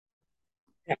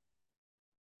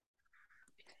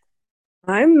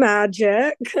I'm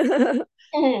magic. Mm.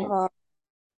 uh,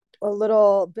 a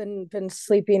little been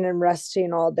sleeping and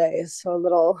resting all day, so a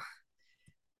little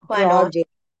Why not? groggy.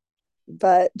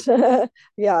 But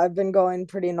yeah, I've been going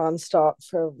pretty nonstop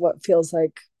for what feels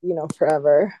like,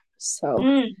 forever. So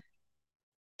Mm.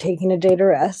 taking a day to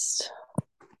rest.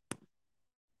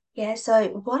 Yeah, so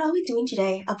what are we doing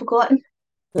today? I've forgotten.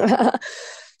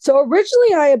 So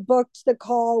originally I had booked the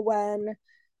call when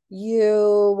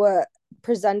you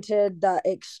presented the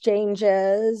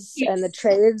exchanges and the Yes.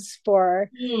 trades for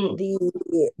Mm.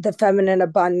 the the feminine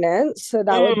abundance. So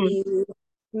that would Mm. be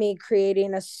me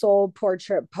creating a soul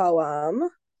portrait poem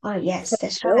Oh, for yes,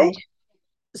 that's you. right.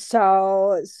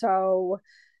 So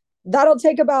that'll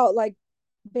take about like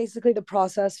basically the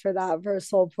process for that for a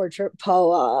soul portrait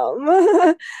poem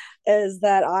is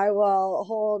that I will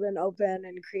hold and open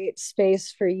and create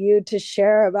space for you to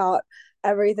share about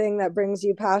everything that brings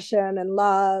you passion and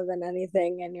love and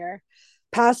anything in your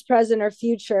past, present, or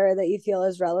future that you feel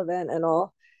is relevant. And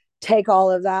I'll take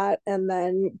all of that and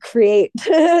then create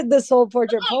the soul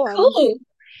portrait poem. Cool.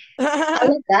 I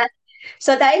love that.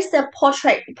 So that is the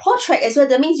portrait. Portrait is what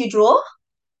that means you draw?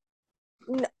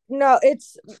 No,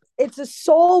 it's a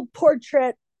soul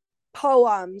portrait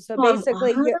poem. So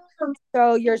basically,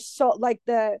 your soul, like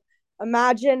the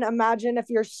imagine if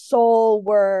your soul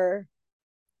were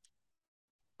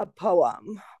a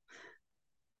poem.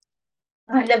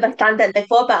 I've never done that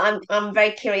before, but I'm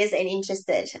very curious and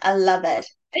interested. I love it.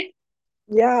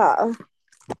 Yeah. So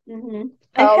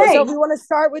Okay. if we want to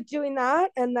start with doing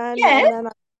that, and then Yeah, I don't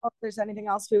know if there's anything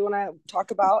else we want to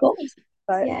talk of about, course.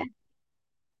 but Yeah.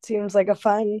 seems like a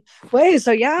fun way.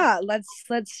 So yeah, let's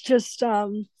just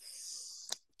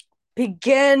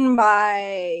begin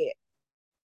by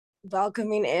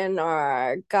welcoming in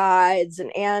our guides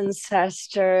and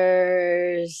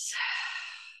ancestors.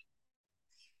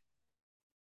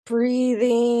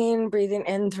 Breathing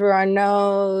in through our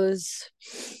nose,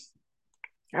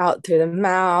 out through the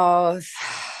mouth.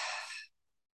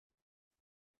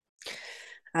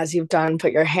 As you've done,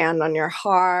 put your hand on your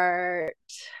heart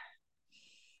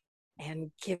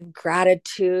and give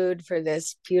gratitude for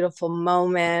this beautiful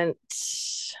moment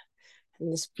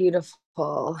and this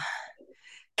beautiful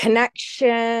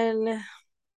connection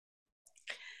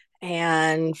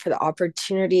and for the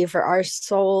opportunity for our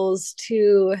souls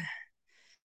to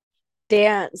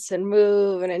dance and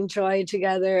move and enjoy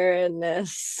together in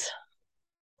this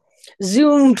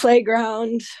Zoom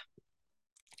playground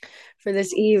for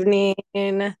this evening.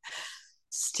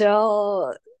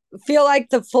 Still feel like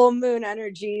the full moon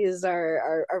energies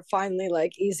are finally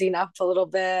like easing up a little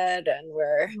bit, and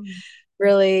we're Mm.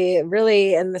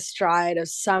 really in the stride of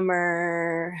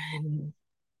summer and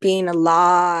being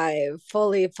alive,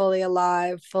 fully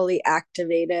alive, fully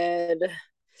activated.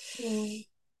 Mm.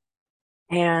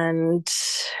 And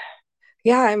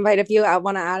yeah, I invite if you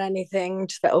want to add anything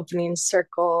to the opening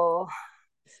circle,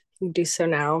 you can do so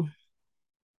now.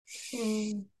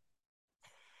 Mm.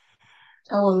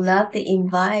 I would love to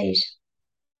invite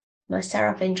my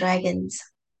seraphim dragons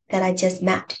that I just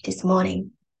met this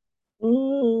morning.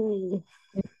 Mm.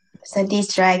 So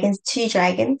these dragons, two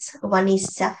dragons, one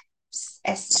is Seth,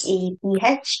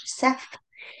 Seph, Seth,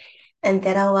 and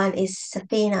the other one is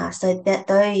Safina. So that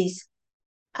those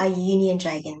are union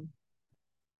dragon.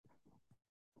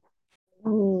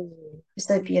 Mm.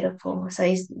 So beautiful. So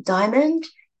it's diamond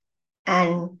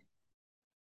and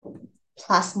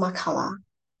plasma color.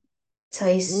 So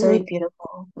it's Mm. so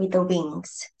beautiful with the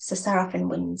wings, so seraphim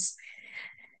wings.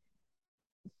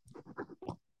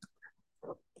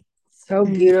 So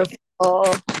Mm. beautiful.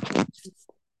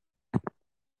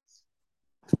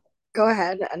 Go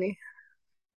ahead, Annie.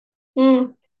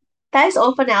 Mm. That is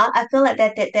all for now. I feel like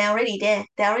that they're already there.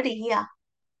 They're already here.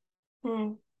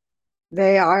 Mm.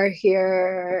 They are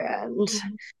here, and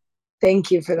Mm.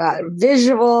 thank you for that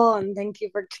visual, and thank you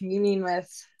for communing with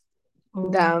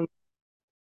Mm. them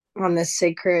on this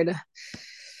sacred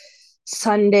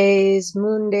Sundays,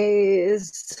 moon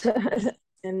days,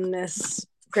 in this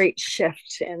great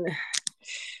shift in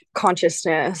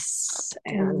consciousness.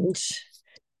 Mm. And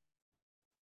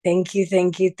thank you.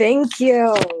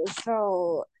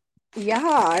 So, yeah,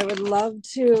 I would love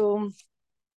to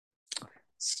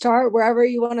start wherever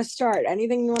you want to start.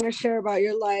 Anything you want to share about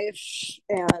your life,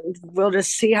 and we'll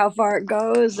just see how far it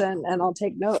goes, and I'll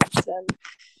take notes and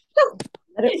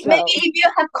let it Maybe flow. if you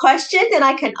have questions, then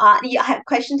I can ask. You have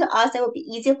questions to ask, that would be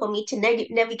easier for me to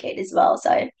navigate as well.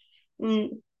 So,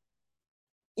 mm,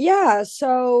 Yeah,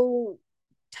 so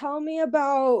tell me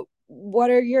about what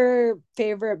are your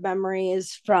favorite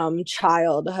memories from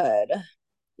childhood?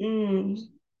 mm.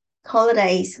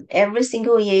 Holidays every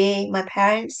single year. My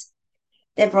parents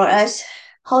they brought us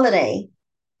holiday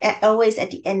always at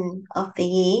the end of the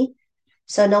year.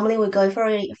 So normally we go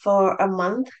for a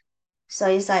month. So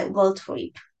it's like world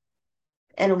trip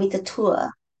and with a tour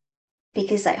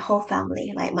because like whole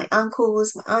family, like my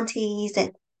uncles, my aunties,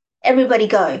 and everybody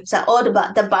go. So all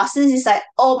the buses is like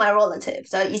all my relatives.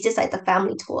 So it's just like the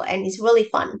family tour, and it's really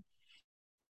fun.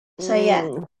 So yeah,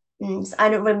 Mm. so I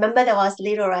don't remember that I was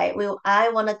little, right? I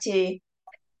wanted to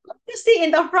sit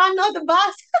in the front of the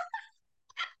bus.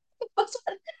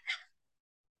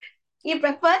 Eat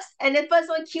breakfast and then first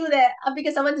one queue there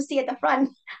because I want to sit at the front.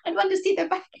 I don't want to sit at the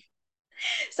back.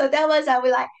 So that was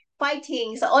we like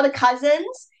fighting. So all the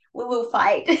cousins we will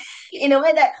fight in a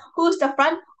way that who's the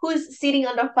front, who's sitting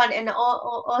on the front, and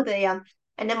all the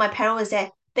and then my parent was there.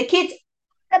 The kids,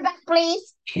 the back,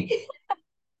 please,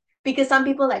 because some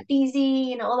people like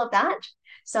dizzy and all of that.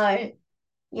 So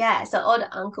yeah, so all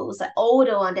the uncles, like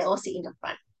older one, they all sit in the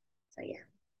front. So yeah,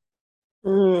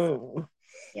 Mm.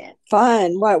 yeah.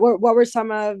 Fun. What were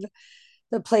some of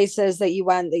the places that you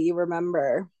went that you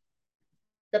remember?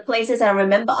 The places I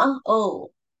remember.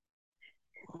 Oh,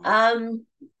 um,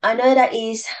 I know that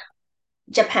is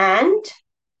Japan,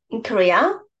 in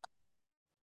Korea,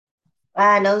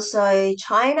 and also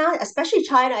China. Especially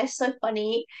China is so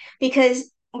funny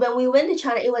because when we went to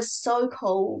China, it was so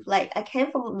cold. Like I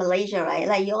came from Malaysia, right?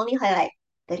 Like you only had like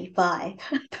 35.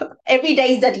 Every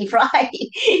day is 35.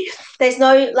 There's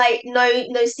no like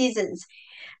no seasons.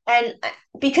 And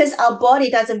because our body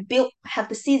doesn't build have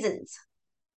the seasons,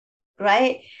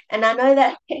 right? And I know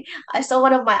that I saw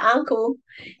one of my uncle,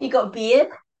 he got beard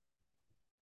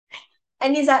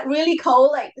and he's like really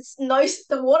cold, like the snow,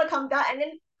 the water come down and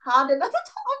then hardened on the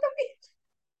top of the beard.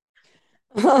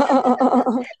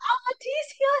 Our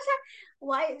teasing, I was like,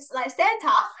 why it's like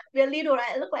Santa? We're little,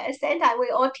 right? It look like a Santa.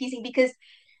 We're all teasing because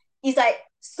it's like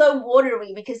so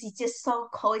watery because it's just so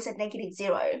cold. It's at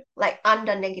 -0, like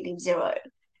under -0.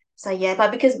 So yeah,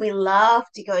 but because we love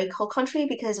to go cold country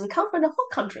because we come from the hot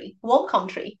country, warm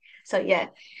country. So yeah,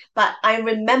 but I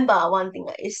remember one thing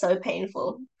that is so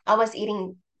painful. I was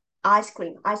eating ice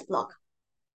cream, ice block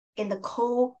in the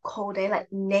cold day, like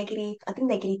negative, I think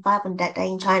 -5 on that day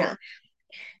in China.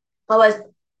 I was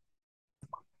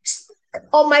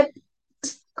on my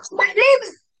lips,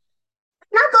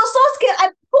 and I got so scared. I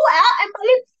pull out and my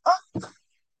lips,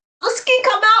 the skin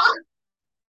come out,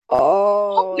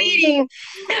 all Oh. bleeding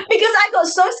because I got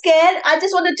so scared. I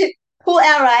just wanted to pull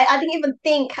out, right? I didn't even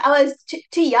think. I was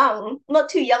too young. Not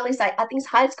too young, it's like I think it's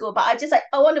high school, but I just like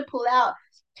I want to pull out.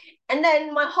 And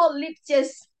then my whole lip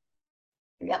just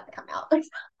yep, come out.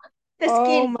 The Oh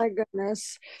skin. my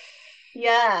goodness.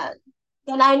 Yeah.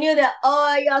 Then I knew that,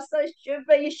 oh, you're so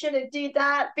stupid, you shouldn't do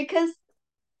that because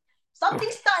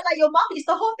something stuck like your mouth is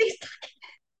the whole thing stuck.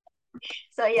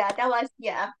 So yeah, that was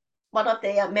one of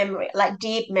the memory, like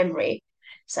deep memory.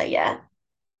 So yeah.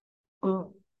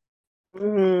 Mm.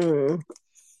 Mm.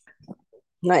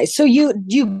 Nice. So you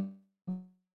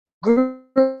grew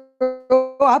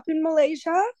up in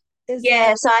Malaysia? Is that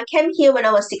Yeah, so I came here when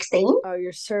I was 16.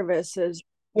 your service is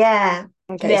Yeah.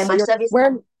 okay? Yeah, So my you're service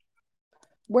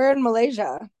where in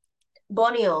Malaysia?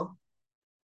 Borneo.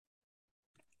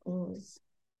 Mm.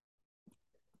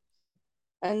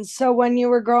 And so when you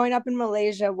were growing up in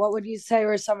Malaysia, what would you say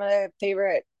were some of the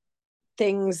favorite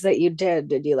things that you did?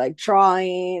 Did you like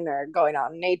drawing or going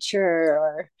out in nature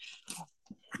or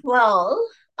Well,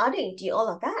 I didn't do all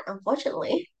of that,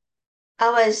 unfortunately.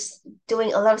 I was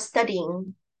doing a lot of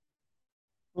studying,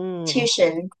 mm.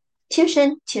 tuition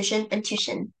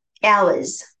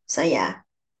hours. So yeah,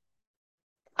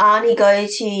 I only go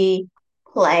to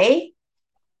play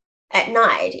at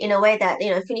night in a way that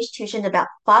finish tuition about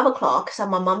 5 o'clock. So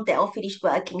my mom they all finish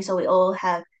working, so we all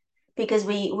have because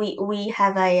we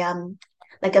have a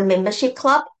like a membership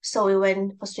club. So we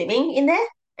went for swimming in there,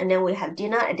 and then we have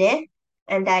dinner there,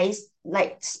 and that is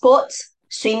like sports.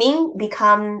 Swimming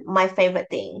become my favorite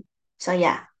thing. So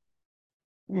yeah.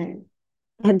 Mm.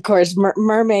 Of course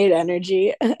mermaid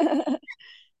energy?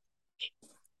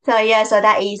 So yeah, so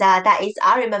that is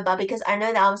I remember because I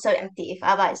know that I'm so active.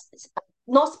 I was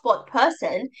not sport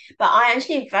person, but I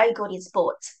actually very good in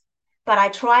sports. But I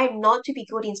try not to be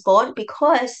good in sport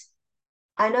because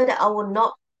I know that I will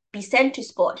not be sent to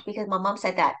sport because my mom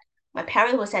said that. My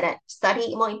parents will say that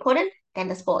study more important than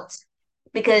the sports.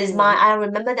 Because my Mm. I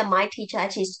remember that my teacher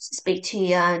actually speak to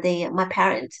the my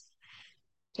parents.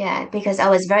 Yeah, because I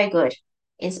was very good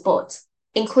in sports,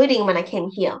 including when I came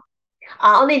here.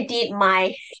 I only did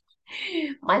my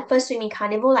first swimming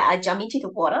carnival, like I jumped into the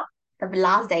water the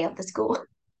last day of the school.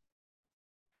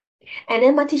 And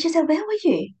then my teacher said, where were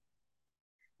you?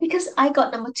 Because I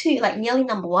got number two, like nearly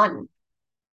number one,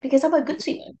 because I'm a good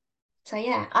swimmer. So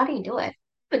yeah, I didn't do it.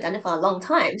 I've done it for a long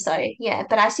time. So yeah,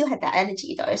 but I still had that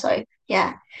energy though. So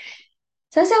yeah.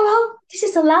 So I said, well, this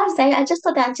is the last day. I just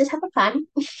thought that I'd just have a fun.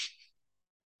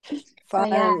 So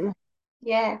yeah, Fun.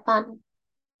 yeah, fun.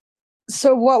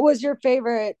 So what was your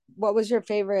favorite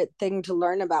thing to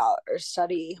learn about or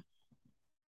study?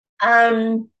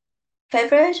 Um,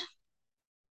 favorite?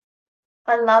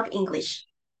 I love English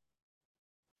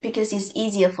because it's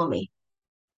easier for me.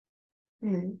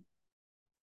 Hmm.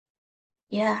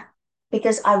 Yeah,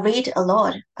 because I read a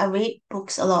lot. I read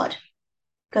books a lot.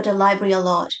 Go to library a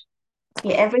lot.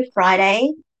 Yeah, every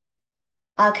Friday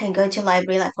I can go to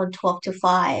library like from 12 to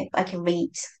 5. I can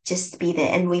read, just be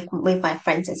there and with my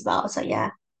friends as well. So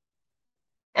yeah.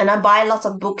 And I buy lots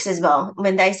of books as well.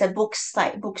 When there's a books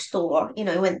like bookstore,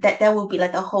 when that there will be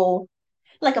like a whole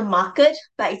like a market,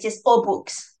 but it's just all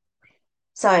books.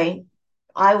 So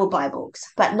I will buy books,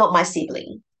 but not my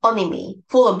sibling. Only me,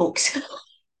 full of books.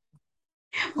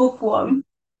 Bookworm.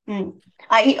 Mm.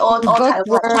 I eat all type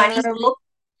of Chinese Bookworm. book.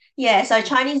 Yeah, so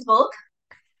Chinese book,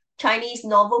 Chinese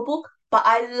novel book, but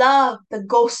I love the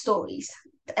ghost stories,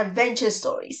 the adventure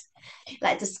stories,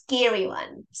 like the scary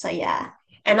one. So yeah.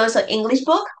 And also English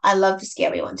book, I love the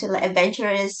scary one too, like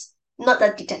adventurous, not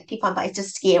the detective one, but it's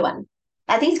just scary one.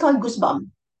 I think it's called Goosebump.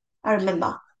 I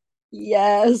remember.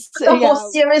 Yes. The whole Yeah.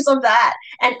 series of that.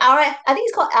 And I think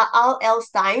it's called R.L.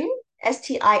 Stein,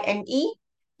 Stine.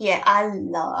 Yeah,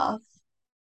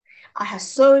 I have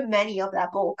so many of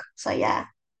that book. So yeah.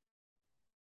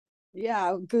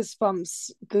 Yeah.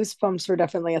 Goosebumps. Goosebumps were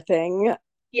definitely a thing.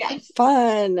 Yeah.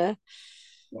 Fun.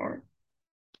 Yeah.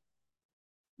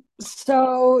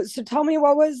 So tell me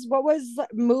what was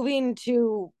moving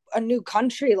to a new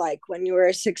country like when you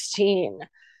were 16?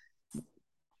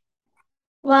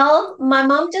 Well, my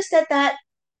mom just said that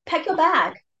pack your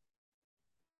bag.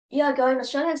 You are going to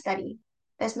Australia and study.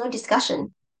 There's no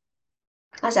discussion.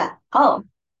 I said, oh,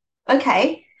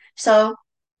 okay. So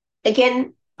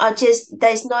again,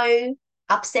 there's no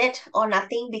upset or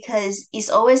nothing because it's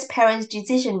always parents'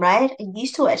 decision, right? I'm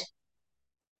used to it.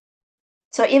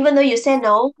 So even though you say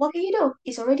no, what can you do?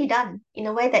 It's already done in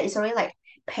a way that it's already like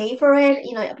pay for it,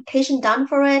 application done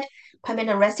for it,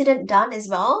 permanent resident done as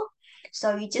well.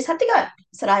 So you just have to go.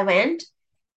 So I went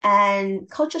and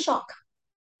culture shock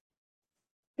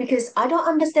because I don't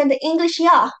understand the English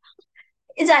here.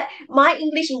 It's like my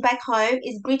English in back home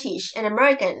is British and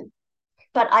American,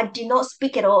 but I did not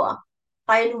speak at all.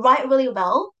 I write really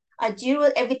well. I do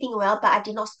everything well, but I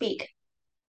did not speak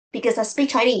because I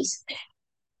speak Chinese.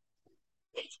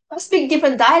 I speak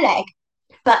different dialect.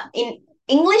 But in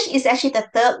English is actually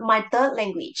my third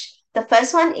language. The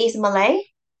first one is Malay.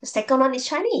 The second one is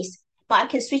Chinese. But I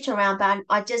can switch around, but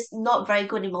I'm just not very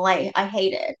good in Malay. I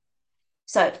hate it.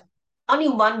 So only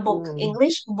one book Mm.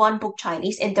 English, one book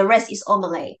Chinese, and the rest is all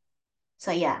Malay.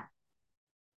 So yeah.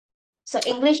 So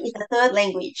English is the third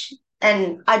language.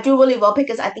 And I do really well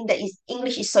because I think that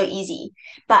English is so easy,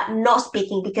 but not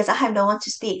speaking because I have no one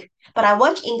to speak. But I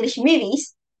watch English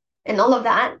movies and all of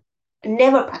that,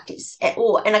 never practice at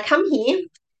all. And I come here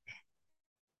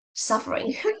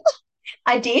suffering.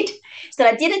 I did. So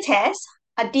I did a test.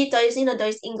 I did those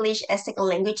English as second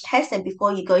language tests and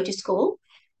before you go to school.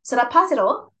 So I passed it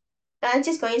all. And I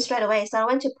just going straight away. So I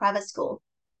went to private school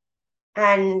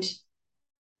and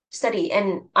study.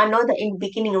 And I know that in the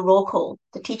beginning of roll call,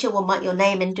 the teacher will mark your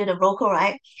name and do the roll call,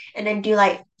 right? And then do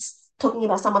like talking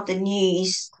about some of the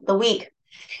news the week.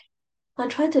 I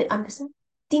tried to understand,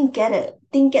 didn't get it,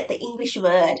 didn't get the English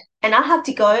word. And I have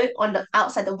to go on the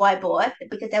outside the whiteboard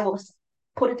because that was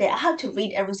put it there. I have to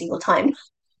read every single time.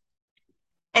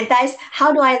 And that's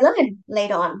how do I learn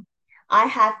later on. I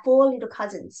have four little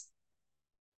cousins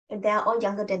and they're all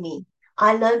younger than me.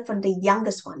 I learned from the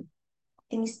youngest one.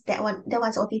 I think that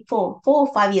one's only 4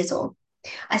 or 5 years old.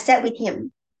 I sat with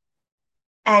him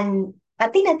and I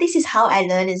think that this is how I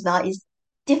learn as well. Is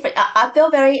different. I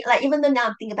feel very like even though now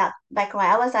I'm thinking about background,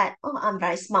 I was like, oh, I'm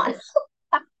very smart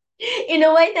in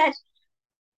a way that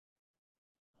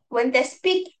when they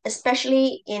speak,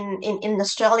 especially in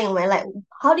Australian way, like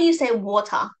how do you say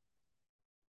water?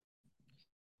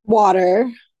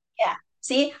 Water. Yeah.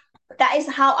 See, that is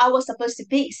how I was supposed to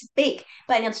speak.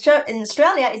 But in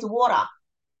Australia, it's water.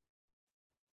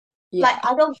 Like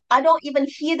Yeah. I don't even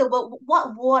hear the word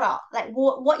what water. Like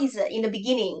what is it in the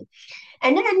beginning?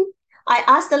 And then I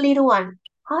asked the little one,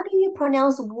 how do you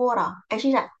pronounce water? And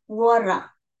she's like, water.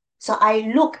 So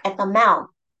I look at the mouth.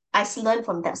 I learn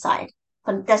from that side.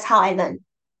 That's how I learn.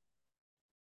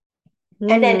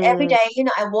 And then every Hmm. day,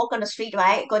 I walk on the street,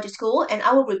 right? Go to school, and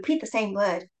I will repeat the same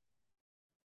word.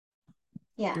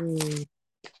 Yeah. Hmm.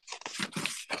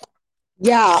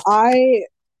 Yeah, I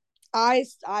I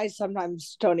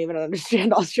sometimes don't even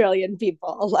understand Australian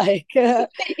people. Like, yeah,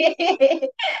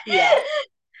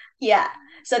 Yeah.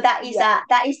 So that is yeah.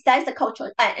 that is the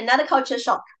culture. Another culture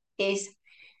shock is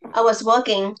I was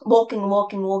walking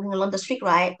along the street,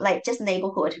 right? Like just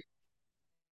neighborhood.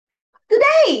 Good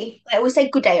day. Like we say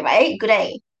good day, right? Good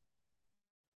day.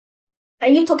 Are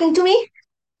you talking to me?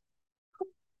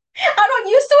 I don't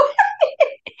used to.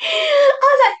 I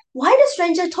was like, why does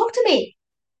stranger talk to me?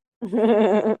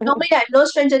 Normally, like, no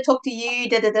stranger talk to you,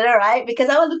 da da da, da, right? Because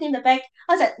I was looking in the back.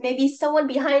 I was like, maybe someone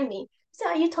behind me. So,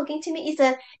 are you talking to me?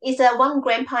 It's a one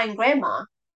grandpa and grandma.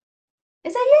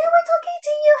 It's like, yeah, we're talking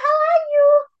to you. How are you?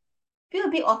 Feel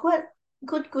a bit awkward.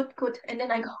 Good, good, good. And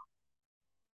then I go.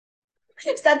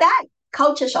 So that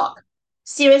culture shock.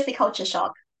 Seriously, culture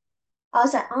shock. I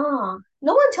was like, oh,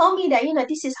 no one told me that,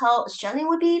 this is how Australian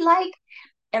would be like.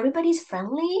 Everybody's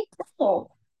friendly. No.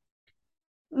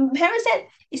 Parents said,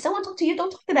 if someone talk to you,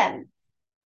 don't talk to them.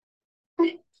 So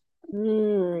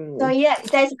Mm, yeah,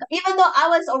 that's even though I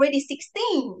was already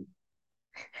 16.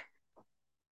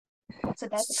 So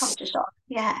that's a culture shock.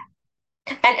 Yeah.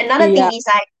 And another thing yeah. is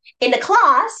like in the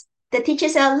class, the teacher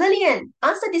said, Lillian,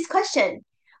 answer this question.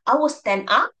 I will stand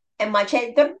up and my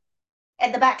chair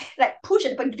at the back, like push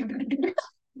it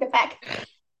the back.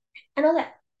 And I was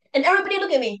like, and everybody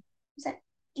look at me. I was like,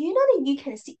 do you know that you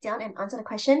can sit down and answer the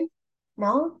question?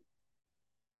 No.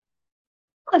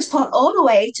 I was taught all the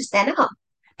way to stand up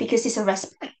because it's a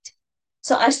respect.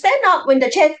 So I stand up when the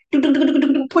chair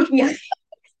push me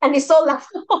and it's so loud.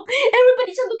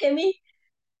 Everybody just look at me.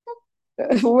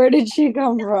 Where did she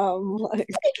come from? Like,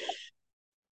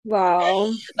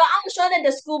 wow. But I'm sure that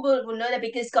the school will know that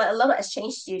because it's got a lot of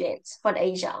exchange students from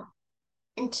Asia,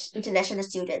 international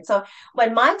students. So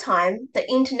when my time, the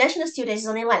international students is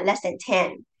only like less than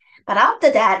 10. But after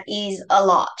that is a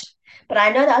lot. But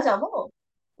I know that I was like, oh,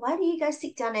 why do you guys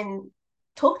sit down and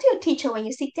talk to your teacher when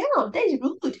you sit down? That is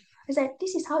rude. I said,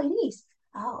 this is how it is.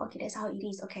 Oh, okay, that's how it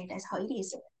is. Okay, that's how it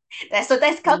is. That's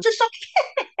culture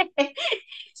shock.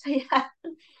 So yeah.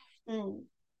 Mm.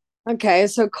 Okay,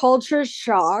 so culture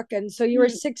shock. And so you were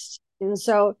Mm. 16.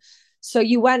 So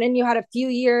you went and you had a few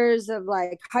years of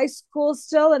like high school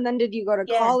still, and then did you go to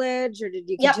Yeah. college or did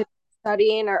you Yep. continue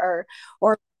studying or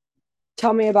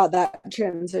tell me about that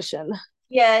transition?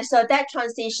 Yeah, so that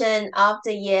transition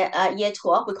after year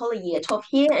 12, we call it year 12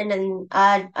 here, and then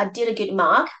I did a good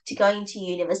mark to go into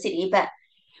university, but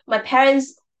my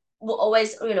parents will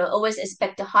always, always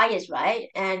expect the highest, right?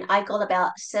 And I got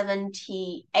about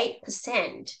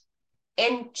 78%,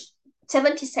 and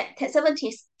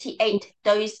 78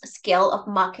 those scale of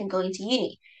mark can go into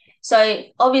uni. So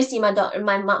obviously my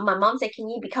mom said, can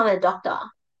you become a doctor?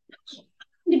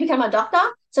 You become a doctor?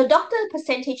 So doctor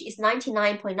percentage is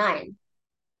 99.9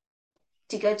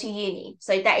 to go to uni.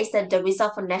 So that is the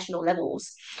result for national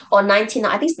levels. Or 99,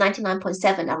 I think it's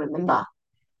 99.7, I remember.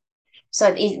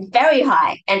 So it's very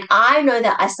high. And I know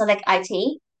that I select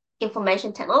IT,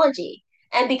 information technology.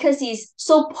 And because it's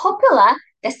so popular,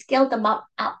 they scaled them up.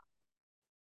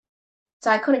 So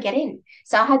I couldn't get in.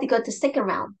 So I had to go to second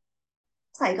round.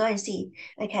 So I go and see.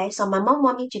 Okay, so my mom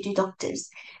want me to do doctors.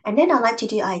 And then I like to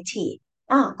do IT.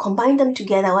 Combine them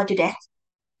together, what do that?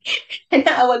 And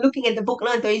then I was looking at the book,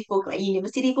 not those book, like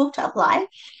university book to apply.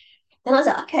 Then I was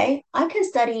like, okay, I can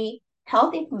study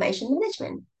health information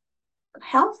management.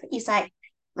 Health is like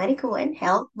medical and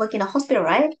health, work in a hospital,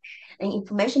 right? And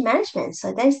information management.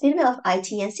 So there's a little bit of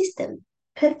IT and system.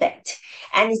 Perfect.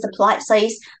 And it's applied, so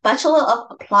it's Bachelor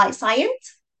of Applied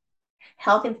Science,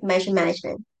 Health Information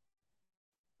Management.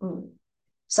 Mm.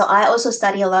 So I also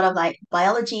study a lot of like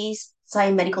biologies, so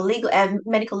medical legal and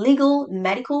medical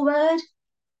word.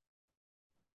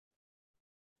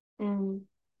 Mm.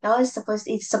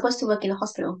 It's supposed to work in a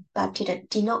hospital, but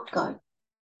did not go.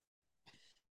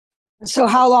 So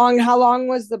how long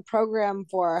was the program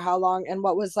for? How long and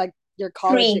what was like your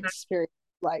college Three. experience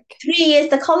like? 3 years,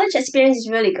 the college experience is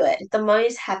really good. The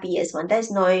most happiest one.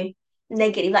 There's no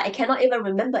negative. Like I cannot even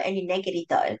remember any negative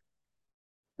though.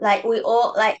 Like we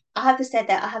all like I have to say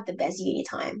that I have the best uni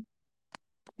time.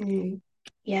 Mm.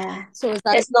 Yeah. So is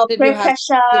that There's no did you peer have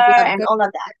pressure did you have and good all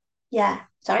of that. Yeah.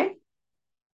 Sorry?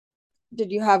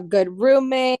 did you have good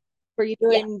roommates? Were you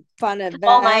Yeah. doing fun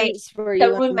Oh my events? Were the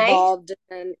you roommate. involved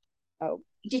in oh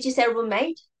Did you say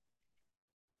roommate?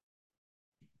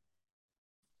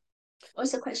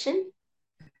 What's the question?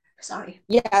 Sorry.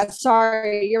 yeah,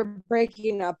 sorry, you're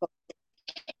breaking up.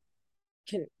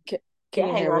 Can can, can Yeah,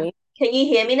 you hang hear on. me? Can you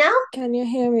hear me now? Can you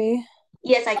hear me?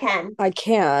 Yes, I can. I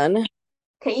can.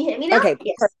 Can you hear me now? Okay,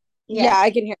 Yes. yeah, Yeah.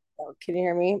 I can hear you. Can you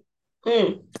hear me?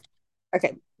 Mm.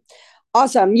 Okay.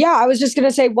 Awesome. Yeah, I was just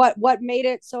gonna say what made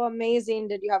it so amazing?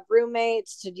 Did you have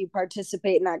roommates? Did you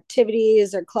participate in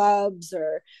activities or clubs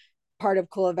or part of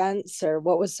cool events or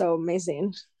what was so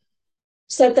amazing?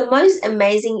 So the most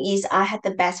amazing is I had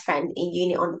the best friend in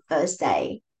uni on the first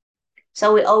day.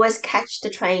 So we always catch the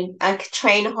train,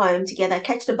 train home together,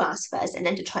 catch the bus first and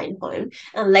then the train home.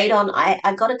 And later on, I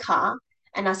got a car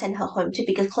and I sent her home too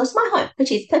because close to my home,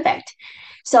 which is perfect.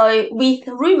 So with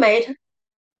roommate,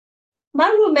 my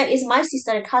roommate is my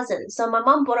sister and cousin. So my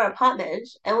mom bought an apartment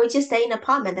and we just stay in an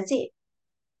apartment. That's it.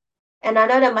 And I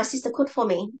know that my sister cooked for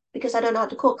me because I don't know how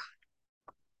to cook.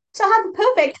 So I have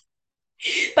perfect.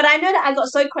 But I know that I got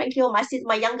so cranky on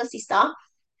my younger sister,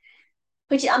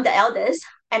 which I'm the eldest.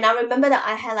 And I remember that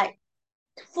I had like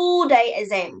full day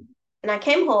exam. And I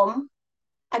came home,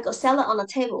 I got salad on the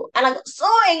table, and I got so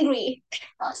angry.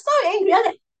 I was so angry. I was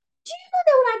like, do you know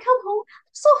that when I come home,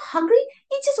 I'm so hungry?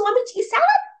 You just want me to eat salad?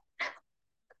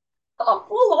 Oh,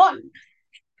 full on.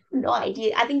 No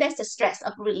idea. I think that's the stress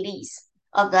of release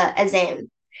of the exam.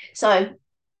 So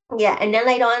yeah, and then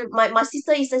later on, my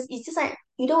sister is just like,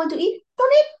 you don't want to eat?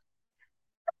 Don't eat.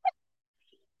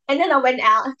 And then I went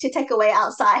out to take away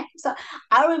outside. So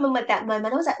I remember that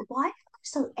moment. I was like, why am I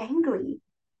so angry?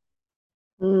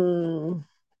 Mm.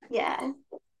 Yeah.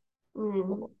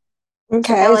 Mm.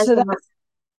 So that Okay, was the most.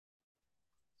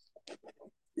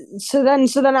 so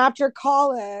then after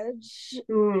college,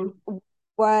 Mm.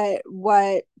 what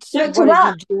what Back to what did you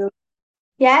work. do?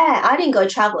 Yeah, I didn't go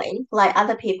traveling like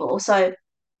other people. So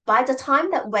by the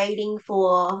time that waiting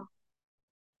for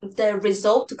the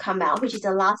result to come out, which is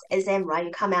the last exam, right?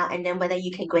 You come out and then whether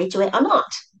you can graduate or not.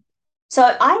 So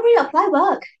I reapply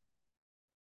work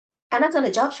and I got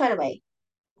a job straight away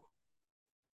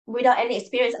without any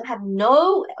experience. I have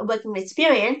no working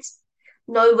experience,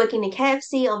 no working in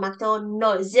KFC or McDonald's,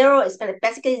 no zero experience,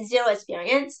 basically zero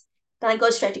experience. Then I go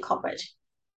straight to corporate.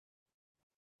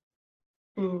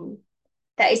 Mm.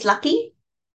 That is lucky.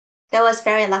 That was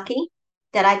very lucky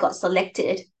that I got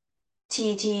selected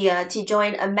to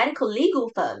join a medical legal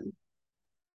firm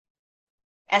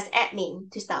as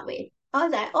admin to start with. I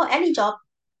was like, oh, any job.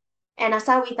 And I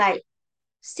started with like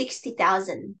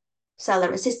 60,000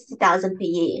 salary, 60,000 per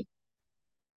year.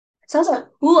 So I was like,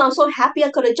 ooh, I'm so happy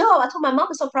I got a job. I told my mom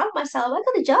I'm so proud of myself. I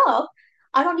got a job.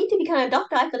 I don't need to become a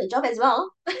doctor. I got a job as well.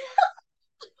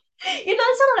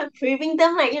 It's sort of like proving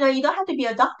them like, you don't have to be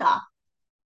a doctor.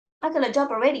 I got a job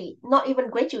already, not even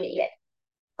graduate yet.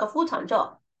 Got full-time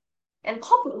job. And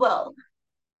corporate world,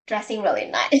 dressing really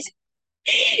nice.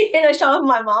 Show off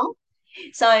my mom.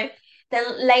 So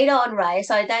then later on, right?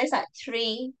 So that is like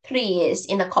three years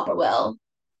in the corporate world.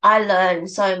 I learned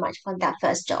so much from that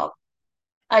first job.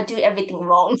 I do everything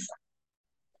wrong.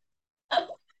 What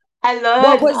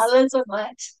I was learned so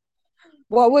much.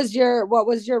 what was your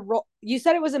role? You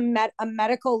said it was a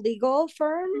medical legal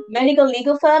firm? Medical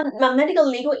legal firm, my medical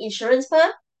legal insurance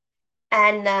firm,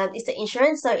 and it's the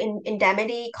insurance. So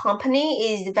indemnity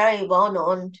company is very well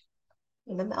known.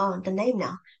 Remember the name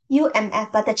now,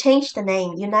 UMF, but they changed the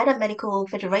name, United Medical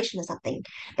Federation or something.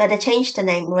 But they changed the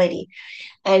name already,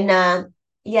 and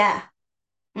yeah.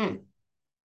 Mm.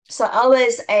 So I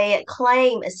was a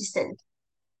claim assistant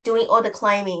doing all the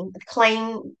claim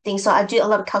things. So I do a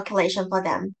lot of calculation for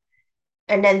them.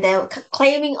 And then they're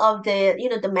claiming of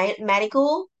the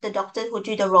medical, the doctors who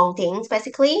do the wrong things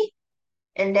basically.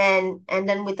 And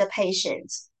then with the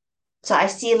patients. So I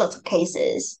see lots of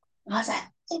cases. I was like,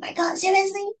 oh my God,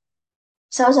 seriously?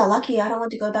 So I was like, lucky I don't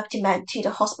want to go back to the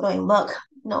hospital and work.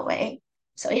 No way.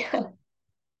 So yeah,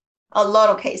 a lot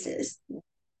of cases.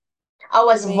 I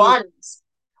was Amazing. once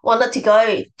wanted to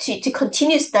go to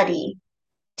continue study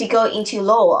to go into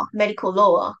law, medical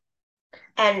law.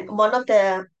 And one of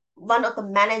the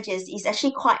managers is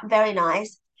actually quite very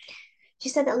nice. She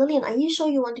said that, Lillian, are you sure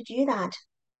you want to do that?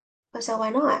 I said, why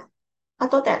not? I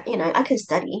thought that, I can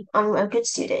study. I'm a good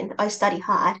student. I study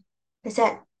hard. They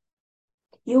said,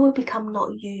 you will become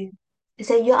not you. They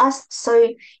said, you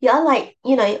are like,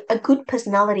 a good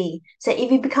personality. So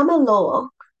if you become a lawyer,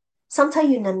 sometimes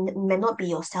you may not be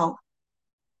yourself.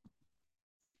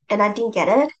 And I didn't get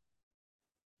it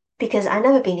because I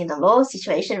never been in a law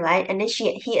situation, right? And then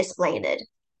he explained it.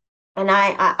 And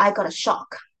I got a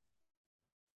shock,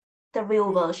 the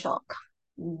real world shock.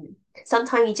 Mm.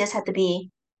 Sometimes you just have to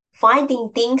be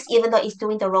finding things even though it's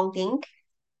doing the wrong thing.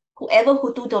 Whoever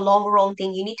who do the wrong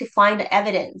thing, you need to find the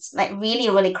evidence, like really,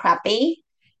 really crappy.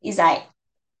 Is like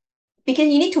because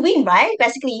you need to win, right?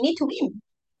 Basically, you need to win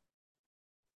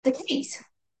the case.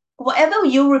 Whatever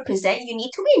you represent, you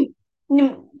need to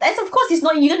win. That's of course it's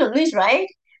not you're gonna lose, right?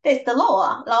 That's the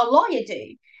law. Our lawyer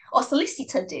do or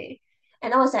solicitor do.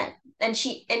 And I was like, and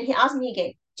he asked me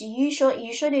again, you sure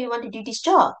that you want to do this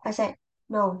job? I said,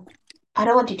 no, I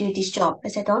don't want to do this job. I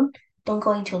said, don't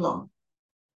go in too long.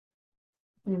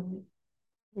 Mm,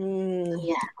 Mm,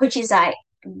 yeah, which is like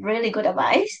really good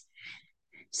advice.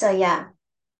 So yeah.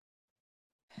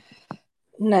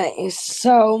 nice.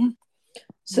 So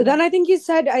Mm. then I think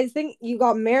you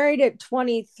got married at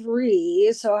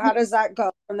 23. So how does that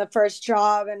go from the first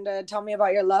job and tell me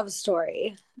about your love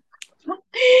story?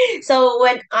 So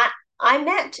when I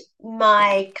met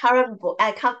my current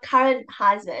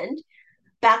husband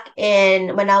back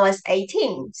in when I was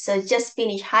 18. So just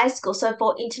finished high school. So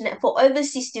for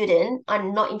overseas student,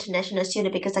 I'm not international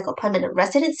student because I got permanent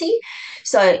residency.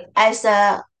 So as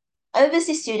a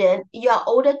overseas student, you are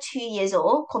older 2 years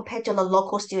old compared to the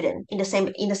local student in the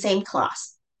same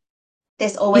class.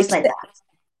 There's You always like that.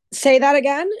 say that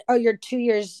again? Oh, you're 2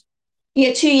 years.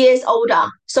 You're 2 years older.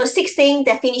 So 16,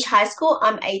 they finish high school,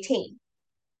 I'm 18.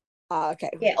 Okay.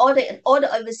 Yeah, all the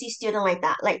overseas student like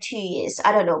that, like 2 years.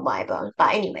 I don't know why, but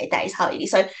anyway, that is how it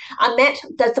is. So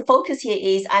the focus here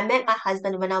is I met my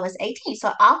husband when I was 18.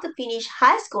 So after finish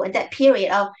high school and that period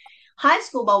of high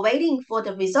school while waiting for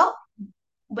the result,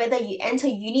 whether you enter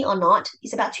uni or not,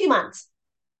 is about 2 months.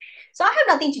 So I have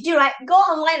nothing to do, right? Go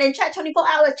online and chat 24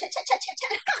 hours, chat, chat, chat,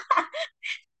 chat, chat.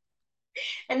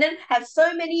 And then have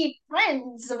so many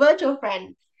friends, virtual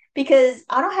friends, because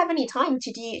I don't have any time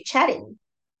to do chatting.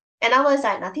 And I was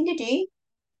like, nothing to do.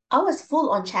 I was full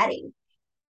on chatting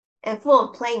and full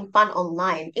on playing fun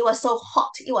online. It was so hot.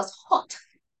 It was hot.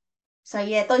 So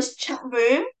yeah, those chat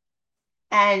room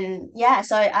and yeah,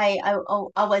 so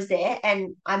I was there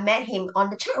and I met him on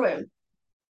the chat room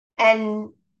and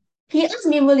he asked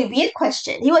me a really weird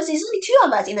question. It's only two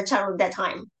of us in the chat room that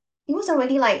time. It was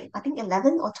already like I think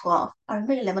 11 or 12. I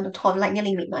remember 11 or 12, like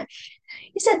nearly midnight.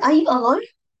 He said, "Are you alone?"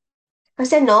 I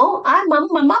said, "No, my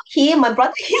mom here, my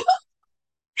brother here."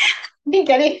 Didn't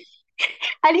get it.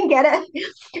 I didn't get it.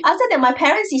 I said that my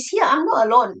parents is here. I'm not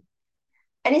alone.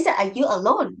 And he said, are you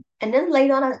alone? And then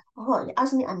later on, he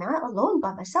asked me, am I alone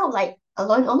by myself? Like,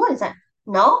 alone? He's like,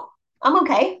 no, I'm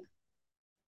okay.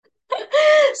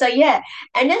 So, yeah.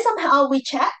 And then somehow we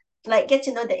chat, like, get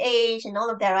to know the age and all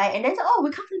of that, right? And then, oh,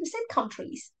 we come from the same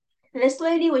countries. And then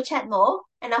slowly we chat more,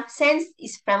 and I've sensed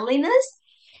his friendliness.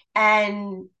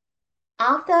 And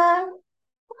after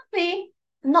probably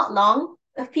not long,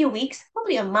 a few weeks,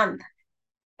 probably a month,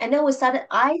 and then we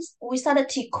started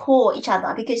to call each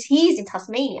other because he's in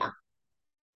Tasmania.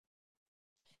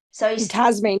 So In it's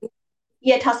Tasmania.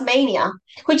 Yeah, Tasmania,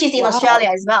 which is in Wow. Australia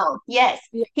as well. Yes,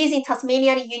 Yeah. he's in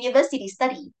Tasmanian University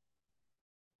study.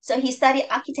 So he studied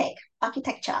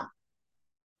architecture.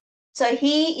 So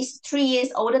he is 3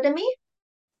 years older than me.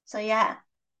 So yeah.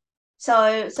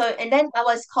 And then I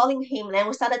was calling him and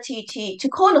we started to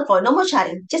call on the phone, no more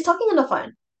chatting, just talking on the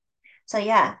phone. So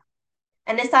yeah.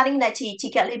 And then starting that to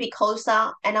get a little bit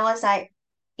closer. And I was like,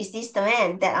 is this the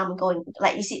man that I'm going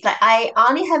like is it like I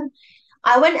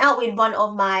went out with one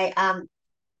of my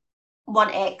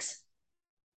one ex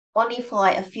only for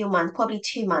like a few months, probably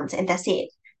 2 months, and that's it.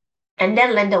 And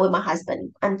then landed with my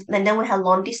husband, and then we had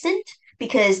long distance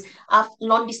because of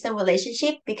long distance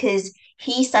relationship because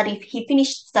he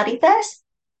finished study first,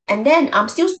 and then I'm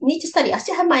still need to study. I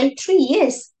still have my 3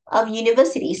 years of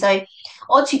university, so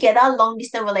altogether long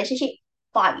distance relationship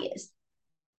 5 years,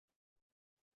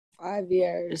 5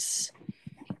 years.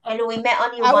 and we met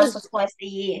only That once or was twice a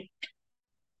year.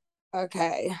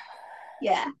 okay.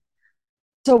 Yeah.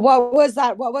 So what was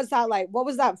that like? What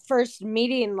was that first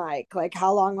meeting like? Like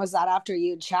how long was that after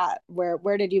you chat?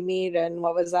 Where did you meet and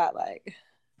what was that like?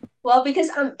 Well, because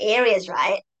I'm Aries,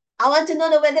 right? I want to know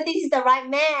whether this is the right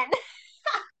man.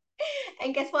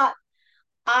 And guess what?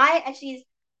 I actually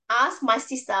asked my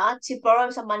sister to borrow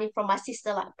some money from my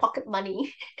sister, like pocket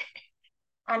money,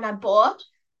 and I bought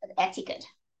an air ticket.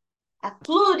 I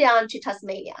flew down to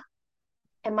Tasmania,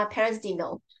 and my parents didn't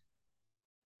know.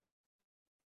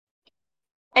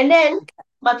 And then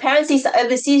my parents is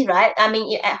overseas, right? I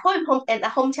mean, home at the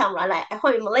hometown, right? Like at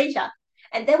home in Malaysia,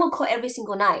 and they will call every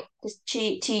single night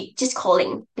to just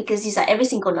calling because it's like every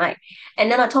single night.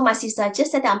 And then I told my sister,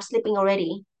 just said that I'm sleeping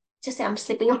already. Just say I'm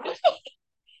sleeping already.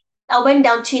 I went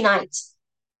down 2 nights.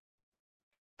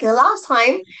 The last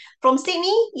time from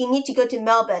Sydney, you need to go to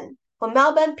Melbourne. From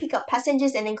Melbourne, pick up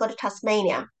passengers and then go to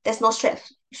Tasmania. There's no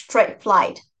straight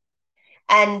flight.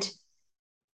 And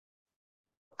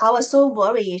I was so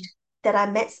worried that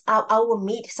I will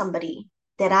meet somebody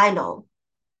that I know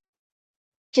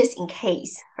just in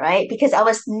case, right? Because I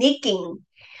was sneaking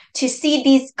to see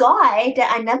this guy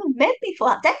that I never met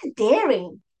before. That's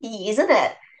daring, isn't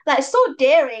it? Like so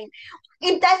daring.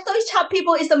 If that's those chat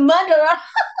people is a murderer,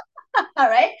 all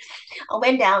right? I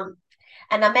went down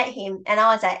And I met him, and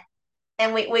I was like,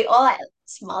 and we all like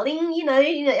smiling,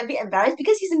 a bit embarrassed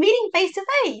because he's meeting face to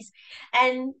face,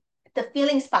 and the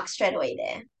feeling sparked straight away.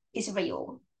 There, it's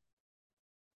real.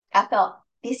 I felt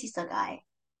this is the guy.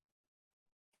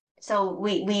 So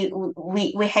we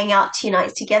hang out 2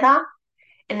 nights together,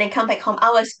 and then come back home.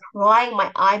 I was crying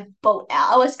my eye bulged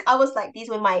out. I was like this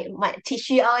with my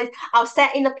tissue. I was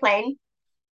sat in the plane,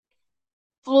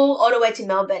 flew all the way to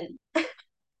Melbourne,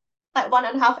 like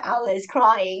 1.5 hours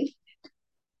crying.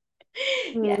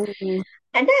 Yeah. Mm.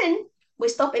 And then we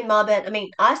stopped in Melbourne. I mean,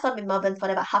 I stopped in Melbourne for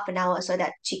about half an hour so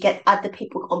that to get other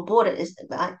people on board,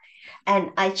 right?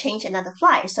 And I changed another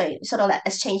flight. So sort of like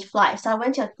exchange flight. So I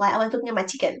went to a flight. I was looking at my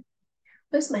ticket.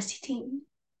 Where's my seating?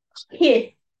 Here.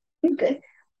 Good.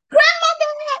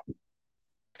 Grandmother!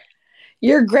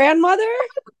 Your grandmother?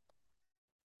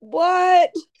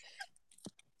 What?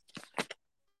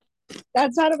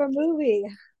 That's out of a movie.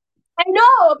 I know.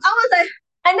 I was like,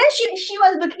 and then she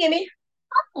was looking at me.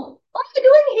 Oh, what are you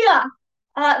doing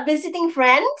here? Visiting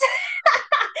friends.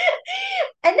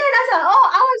 And then I was like, oh,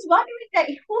 I was wondering that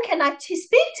who can I to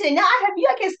speak to? Now I have you,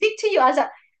 I can speak to you. I was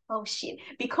like, oh shit.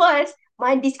 Because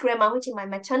this grandma, which is my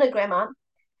maternal grandma,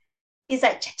 is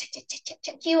like, check, check, check, check, check,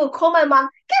 check. She will call my mom.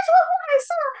 Guess what? Who I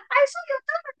saw? I saw your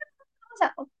daughter. I was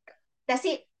like, oh, that's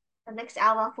it. The next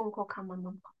hour, phone call come, my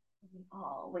mom.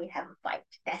 Oh, we have a fight.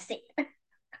 That's it.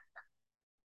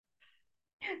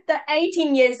 The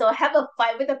 18 years old have a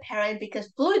fight with a parent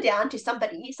because flew down to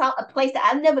a place that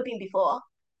I've never been before.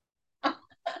 So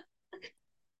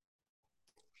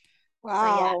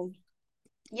yeah, Wow.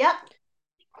 yep,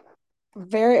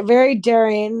 Very, very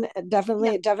daring. yep.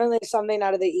 Definitely something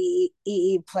out of the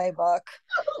EE playbook.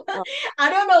 Um, I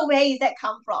don't know where is that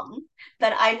come from,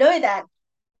 but I know that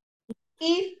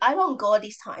if I don't go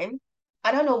this time,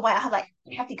 I don't know why I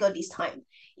have to go this time.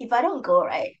 If I don't go,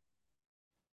 right,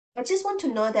 I just want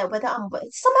to know that whether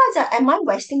sometimes am I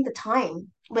wasting the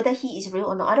time, whether he is real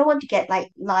or not. I don't want to get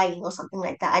like lying or something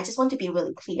like that. I just want to be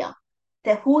really clear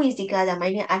that who is the guy that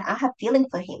might and I have feeling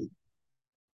for him.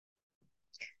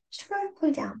 Sure, put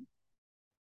it down.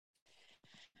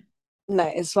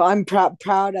 nice. Well, I'm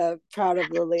proud of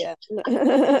Lillian.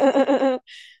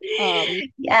 um,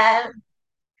 Yeah.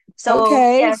 So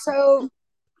okay, yeah. so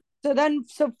then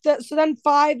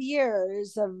 5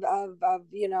 years of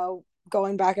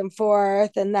going back and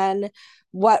forth, and then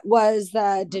what was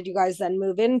the did you guys then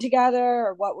move in together,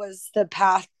 or what was the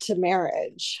path to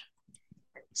marriage?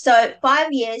 So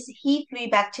 5 years he flew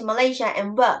back to Malaysia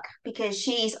and work because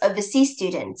she is overseas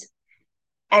student.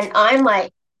 And I'm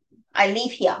like, I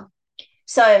live here.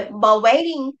 So while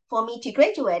waiting for me to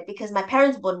graduate, because my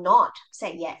parents would not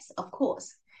say yes, of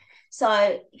course.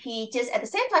 So he just at the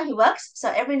same time he works.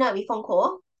 So every night we phone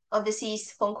call,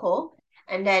 overseas phone call.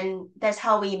 And then that's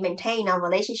how we maintain our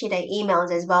relationship and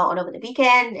emails as well all over the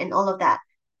weekend and all of that.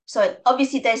 So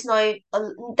obviously there's not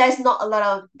a lot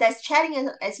of there's chatting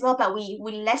as well, but we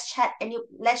less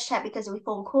chat because we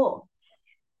phone call.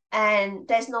 And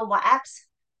there's no WhatsApps.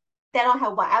 They don't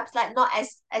have WhatsApps, like not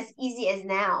as easy as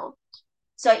now.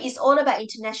 So it's all about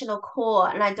international call,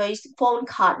 like those phone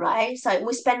card, right? So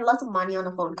we spend lots of money on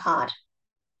a phone card.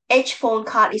 Each phone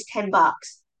card is $10,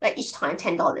 like each time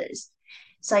 $10.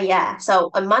 So yeah, so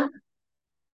a month,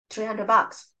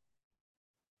 $300.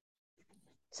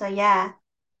 So yeah.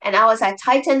 And I was like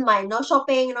tighten my no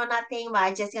shopping, no nothing, but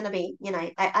I just gonna be,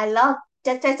 I love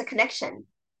that's a connection.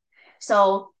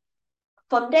 So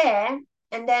from there,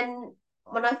 and then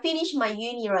when I finish my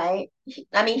uni, right?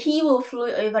 I mean, he will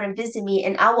fly over and visit me,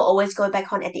 and I will always go back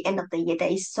home at the end of the year.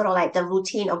 That is sort of like the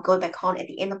routine of going back home at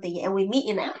the end of the year, and we meet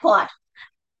in the airport.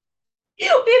 We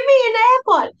meet in the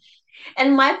airport,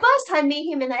 and my first time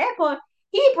meeting him in the airport,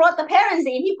 he brought the parents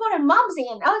in. He brought her moms in.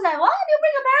 I was like, "What? You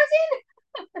bring the parents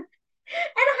in?"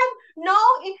 And I have no.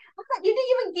 I was like, "You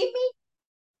didn't even give me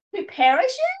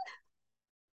preparation.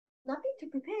 Nothing to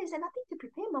prepare. Is there nothing to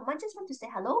prepare? Mama just want to say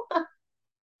hello."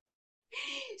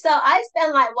 So I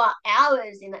spent like what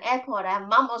hours in the airport. And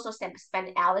mom also spent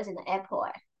hours in the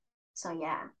airport. So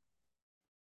yeah.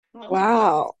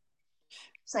 Wow.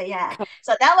 So yeah.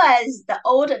 So that was the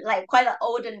older, like quite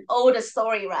an older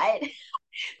story, right?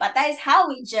 But that is how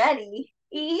we journey.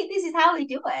 This is how we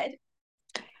do it.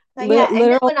 So yeah. And then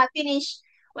Literal.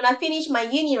 when I finished my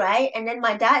uni, right, and then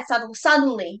my dad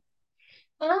suddenly,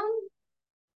 can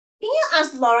you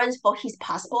ask Lawrence for his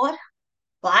passport?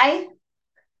 Why?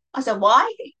 I said, why?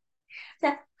 He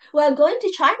said, we're going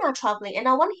to China traveling, and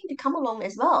I want him to come along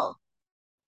as well.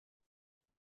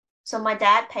 So my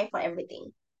dad paid for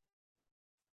everything.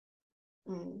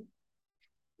 Mm.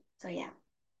 So yeah.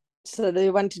 So they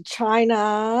went to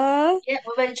China. Yeah,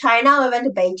 we went to China, we went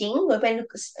to Beijing,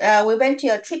 we went to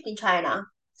a trip in China.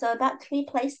 So about three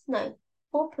places, no,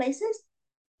 four places.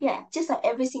 Yeah, just like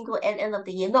every single end of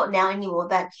the year. Not now anymore,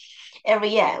 but every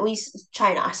year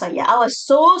China. So yeah, I was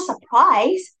so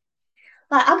surprised.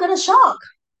 Like I got a shock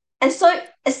and so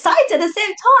excited at the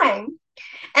same time.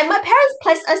 And my parents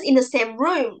placed us in the same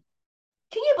room.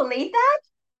 Can you believe that?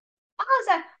 I was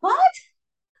like, what?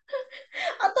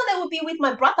 I thought I would be with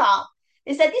my brother.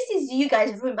 They said, this is you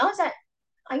guys' room. I was like,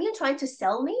 are you trying to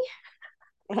sell me?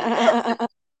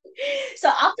 So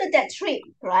after that trip,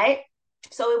 right?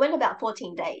 So we went about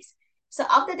 14 days. So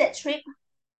after that trip,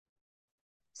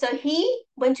 so he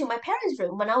went to my parents'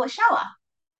 room when I was shower,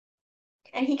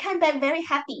 and he came back very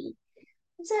happy.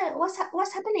 I said, what's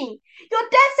happening? Your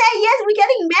dad said yes, we're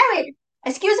getting married.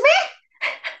 Excuse me?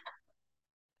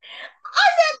 I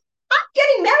said, I'm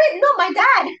getting married, not my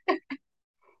dad.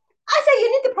 I said, you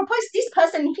need to propose this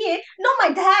person here, not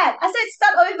my dad. I said,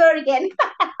 start over again.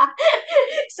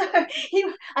 So I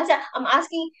said,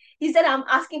 he said, I'm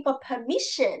asking for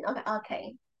permission. Okay,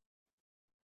 okay.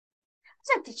 I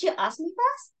said, did you ask me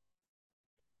first?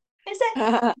 I said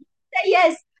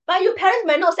yes, but your parents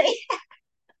might not say.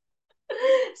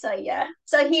 So yeah,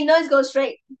 so he knows go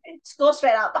straight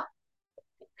up.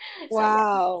 So yeah,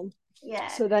 Wow. yeah,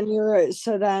 So then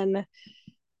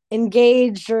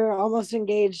engaged or almost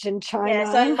engaged in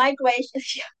yeah. So China. my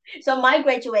graduation, so my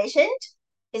graduation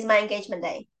is my engagement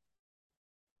day.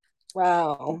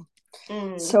 Wow.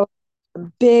 Mm. So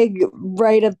big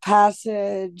rite of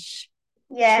passage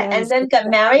Yeah, and trans. then got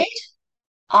married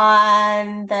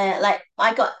on the like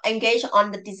I got engaged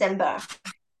on the December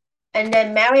and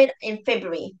then married in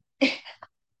February.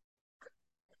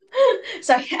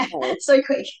 So yeah, so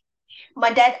quick.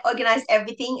 My dad organized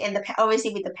everything and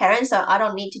obviously with the parents, so I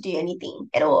don't need to do anything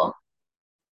at all.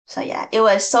 So yeah, it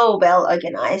was so well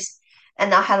organized,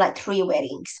 and I had like three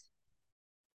weddings.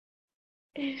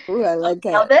 Ooh, I like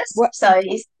it. Eldest, What? so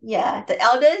it's yeah, the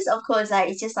eldest, of course, like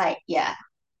it's just like yeah,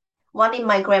 one in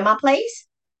my grandma place,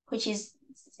 which is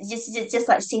just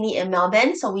like Sydney and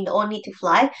Melbourne, so we all need to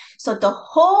fly. So the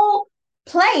whole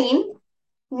plane,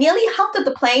 nearly half of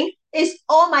the plane, is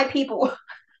all my people.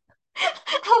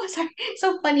 I was like,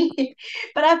 so funny,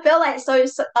 but I felt like so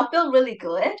I feel really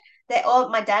good that all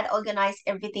my dad organized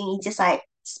everything. He just like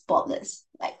spotless,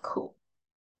 like cool.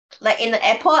 Like in the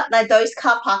airport, like those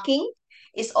car parking,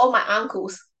 it's all my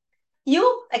uncles.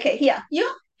 You okay here, you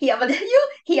here, but then you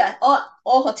here, all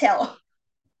hotel.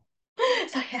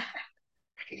 So yeah,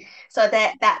 so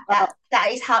that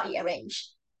is how it arranged.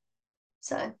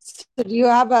 So So do you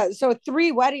have a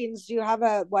three weddings? Do you have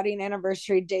a wedding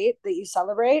anniversary date that you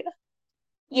celebrate?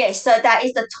 yes, so that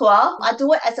is the 12th. I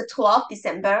do it as a 12th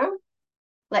December,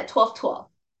 like 12/12.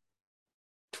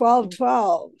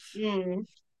 12/12. Mm.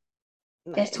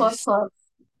 Yes, 12, Nice. 12.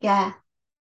 Yeah.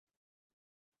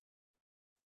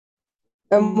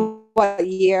 Mm. And what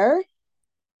year?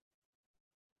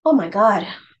 Oh my God.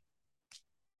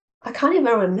 I can't even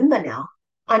remember now.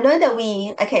 I know that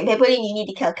okay, maybe you need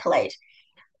to calculate.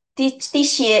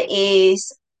 This year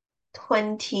is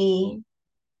 20,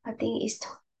 I think it's,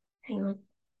 hang on.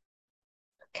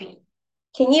 Okay.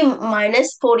 Can you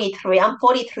minus 43? I'm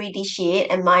 43 this year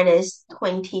and minus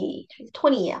 20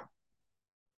 year,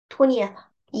 20th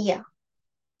year.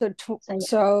 So So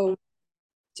yeah.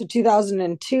 so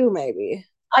 2002 maybe.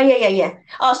 Oh yeah, yeah, yeah.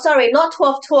 Oh, sorry, not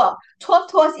 12/12.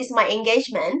 12/12 is my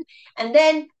engagement. And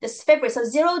then this February, so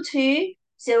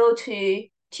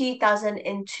 02/02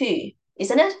 2002,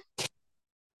 isn't it?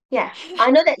 Yeah.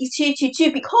 I know that it's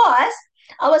 222 because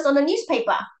I was on the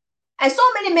newspaper. I saw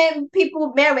many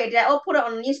people married that all put it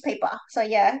on the newspaper. So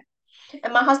yeah.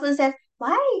 And my husband said,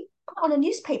 why put on the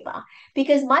newspaper?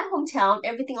 Because my hometown,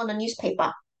 everything on the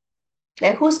newspaper.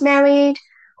 Like who's married,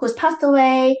 who's passed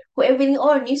away, who everything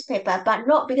all in newspaper, but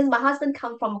not because my husband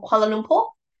come from Kuala Lumpur.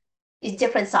 It's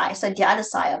different side, so the other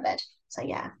side of it. So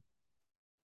yeah,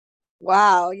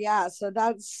 Wow, yeah. So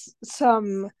that's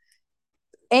some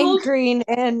cool. anchoring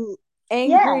in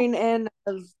Yeah.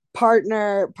 of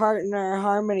partner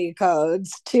harmony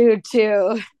codes to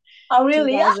Oh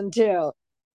really? Yeah. 2002,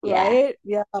 Yeah. right?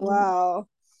 Yeah, wow.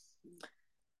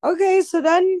 Okay, so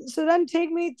then take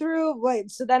me through,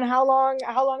 wait, so then how long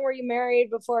were you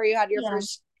married before you had your Yeah.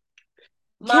 first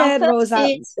My kid? What was first that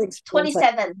is experience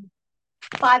like? 27,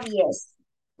 5 years.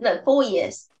 No, 4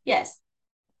 years. Yes.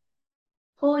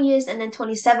 4 years and then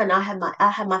 27 I had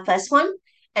my first one.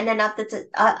 And then after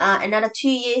another 2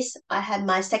 years I had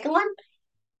my second one.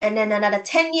 And then another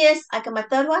 10 years I got my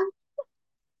third one.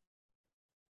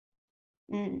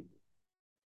 Mm.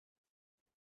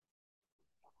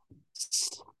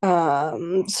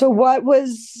 So what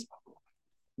was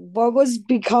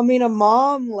becoming a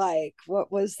mom like?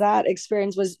 What was that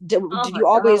experience? Oh Did my you God.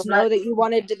 always know that you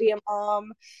wanted to be a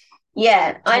mom?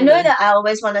 Yeah, I Tell know me. that I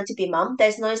always wanted to be mom.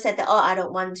 There's no said that, oh, I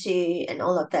don't want to and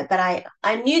all of that. But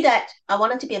I knew that I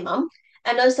wanted to be a mom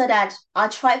and also that I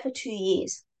tried for 2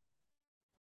 years.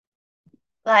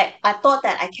 Like I thought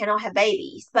that I cannot have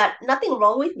babies, but nothing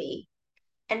wrong with me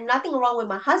and nothing wrong with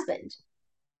my husband.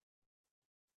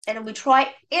 And we tried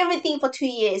everything for 2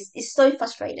 years. It's so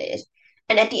frustrated.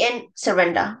 And at the end,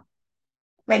 surrender.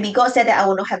 Maybe God said that I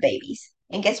will not have babies.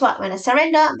 And guess what? When I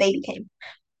surrender, baby came.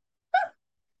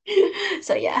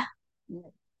 So yeah.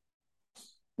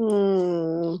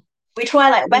 Hmm. We try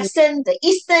like Western, the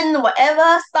Eastern,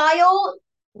 whatever style,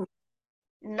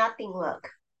 nothing work.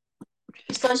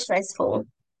 It's so stressful.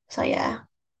 So yeah.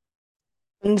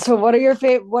 And so what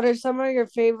are some of your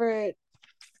favorite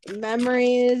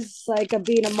memories like of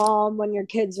being a mom when your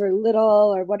kids were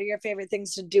little, or what are your favorite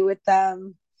things to do with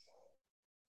them?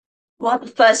 Well, the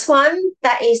first one,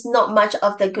 that is not much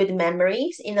of the good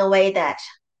memories in a way that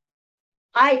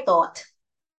I thought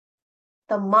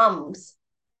the moms,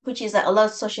 which is like a lot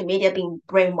of social media being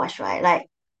brainwashed, right? Like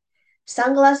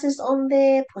sunglasses on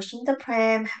there, pushing the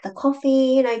pram, have the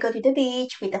coffee, go to the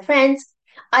beach with the friends.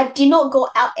 I did not go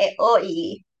out at all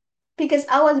because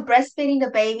I was breastfeeding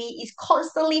the baby, is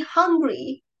constantly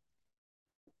hungry.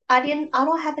 I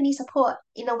don't have any support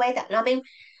in a way that, I mean,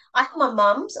 I have my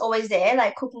mom's always there,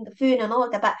 like cooking the food and all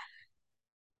of that, but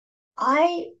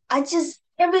I just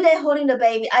every day holding the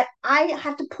baby, I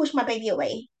have to push my baby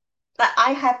away. But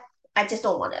I just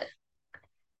don't want it.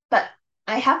 But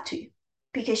I have to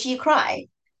because she cried.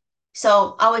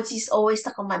 So I was just always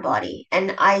stuck on my body.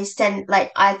 And I stand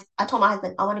like I told my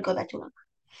husband I want to go back to work.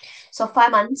 So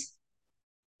 5 months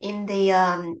in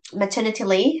the maternity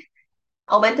leave,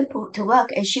 I went to work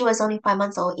and she was only 5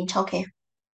 months old in childcare.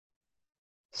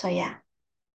 So yeah.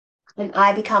 And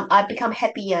I become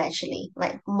happier actually,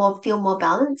 like more feel more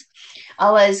balanced.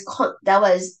 That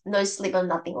was no sleep or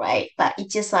nothing, right? But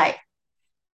it's just like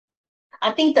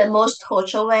I think the most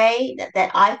torture way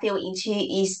that I feel into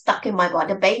is stuck in my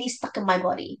body. The baby's stuck in my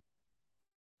body.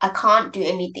 I can't do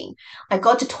anything. I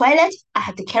go to toilet, I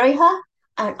have to carry her,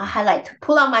 and I had like to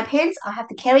pull out my pants, I have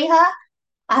to carry her,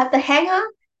 I have to hang her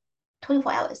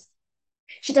 24 hours.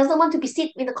 She doesn't want to be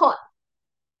sit in the cot.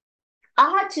 I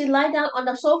had to lie down on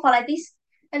the sofa like this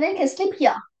and then can sleep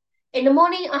here. In the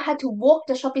morning, I had to walk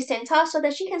the shopping center so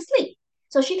that she can sleep.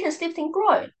 So she can sleep and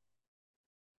grow.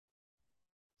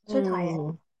 So tired. Hmm.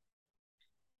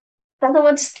 Doesn't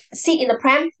want to sit in the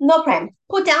pram, no pram.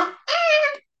 Put down,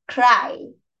 cry.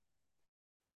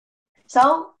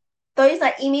 So there is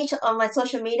like image on my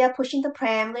social media pushing the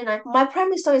pram. My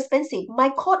pram is so expensive. My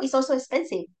coat is also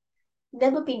expensive.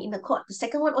 Never been in the court. The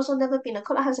second one also never been in a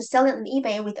court. I have to sell it on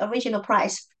eBay with original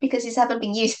price because it haven't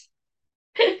been used.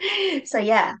 So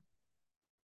yeah.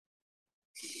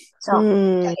 So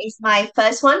Hmm. that is my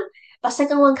first one. But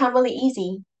second one come really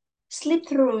easy. Sleep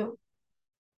through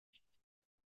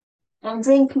and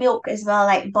drink milk as well,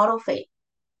 like bottle feed.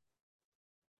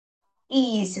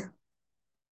 Ease.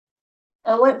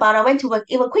 But I went to work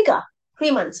even quicker.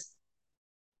 3 months.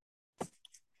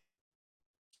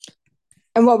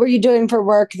 And what were you doing for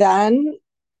work then?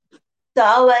 So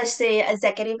I was the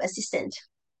executive assistant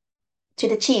to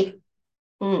the chief.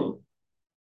 Mm.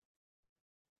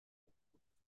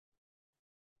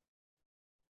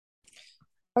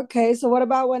 Okay, so what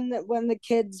about when the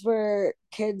kids were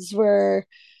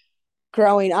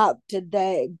growing up? Did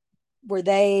they were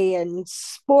they in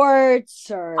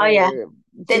sports Oh yeah. or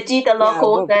They did did the yeah,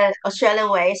 local, the Australian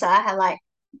way. So I had like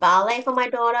ballet for my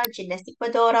daughter, gymnastics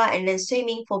for daughter, and then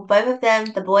swimming for both of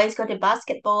them. The boys go to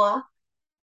basketball.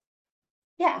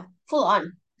 Yeah, full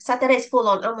on. Saturday's full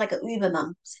on. I'm like a Uber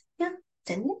mom. Yeah,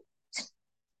 then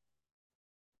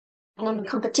and then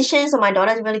competition. So my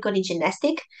daughter's really good in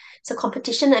gymnastic. So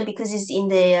competition, and because it's in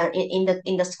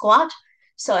the squad,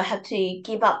 so I have to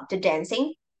give up the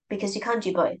dancing because you can't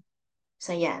do both.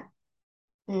 So yeah.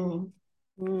 Mm.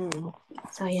 Hmm.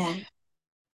 So yeah.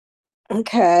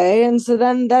 Okay, and so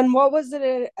then what was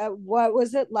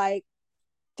it like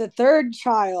the third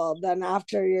child then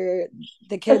after the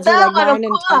The kids are third like one, of 9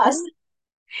 and 10? course.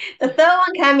 The third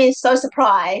one came in so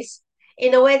surprised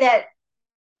in a way that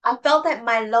I felt that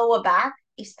my lower back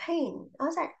is pain. I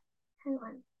was like, hang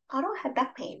on, I don't have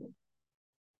back pain.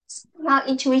 Now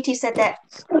intuitive said that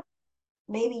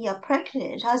maybe you're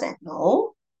pregnant. I was like,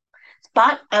 no.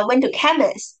 But I went to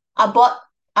chemist. I bought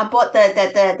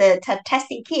the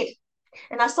testing kit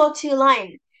and I saw two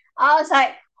lines. I was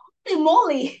like, holy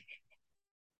moly.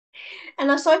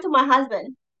 And I saw it to my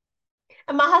husband.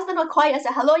 And my husband was quiet. I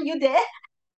said, hello, you there? And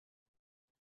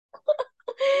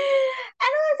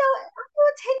I was like, after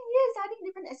 10 years, I didn't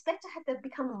even expect to have to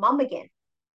become a mom again.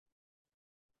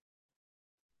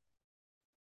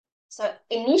 So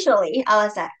initially, I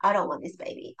was like, I don't want this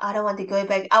baby. I don't want to go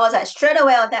back. I was like, straight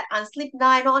away on that unsleep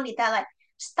night, not only that, like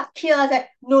stuck here. I was like,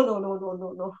 no, no, no, no,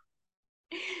 no, no.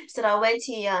 So I went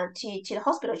to the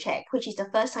hospital check, which is the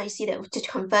first time you see that to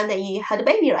confirm that you had a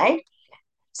baby, right?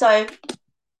 So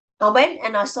I went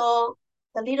and I saw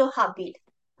the little heartbeat.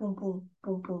 Boom, boom,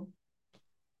 boom, boom.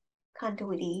 Can't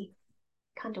do it, E.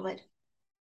 Can't do it.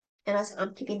 And I said,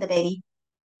 I'm keeping the baby.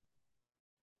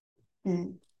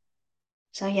 Mm.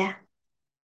 So yeah.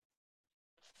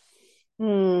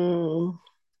 Hmm.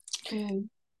 Mm.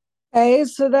 Okay,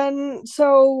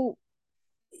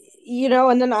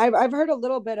 and then I've heard a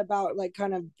little bit about like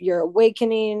kind of your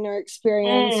awakening or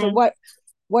experience. So Mm.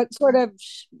 what sort of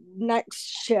next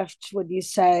shift would you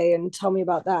say? And tell me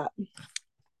about that.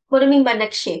 What do you mean by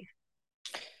next shift?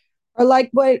 Or like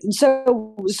what?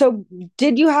 So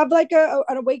did you have like an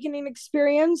awakening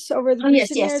experience over the Oh, yes,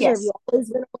 recent yes, years, or have you yes. always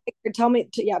been awake? Or tell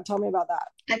me about that.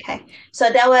 Okay. So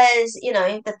that was,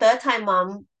 the third time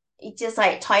mom. It's just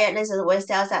like tiredness is always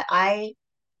there. I was like,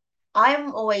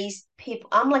 I'm always people.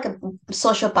 I'm like a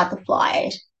social butterfly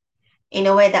in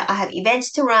a way that I have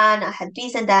events to run. I have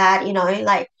this and that.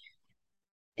 Like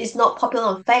it's not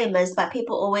popular or famous, but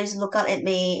people always look up at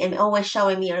me and always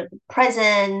showing me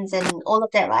presents and all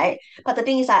of that, right? But the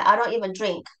thing is, I don't even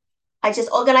drink. I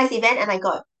just organize event and I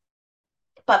go.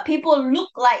 But people look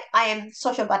like I am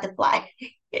social butterfly.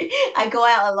 I go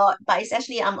out a lot, but it's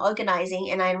actually I'm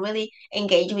organizing and I really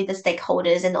engage with the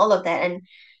stakeholders and all of that. And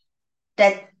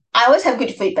that I always have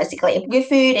good food, basically. Good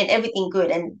food and everything good.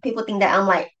 And people think that I'm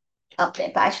like up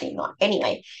there, but actually not.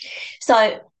 Anyway,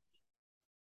 so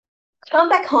come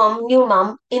back home, new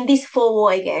mom, in this full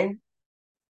war again,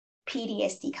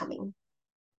 PTSD coming.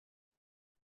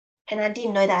 And I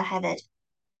didn't know that I have it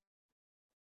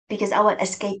because I was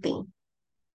escaping.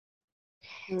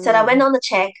 So I went Mm. on the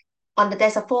check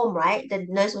there's a form, right? The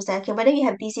nurse was like, okay, whether you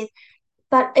have this,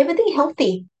 but everything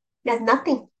healthy. There's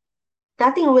nothing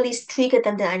really triggered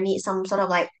them that I need some sort of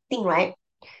like thing, right?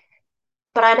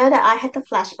 But I know that I had the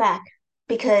flashback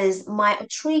because my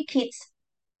three kids,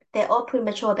 they're all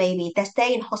premature baby. They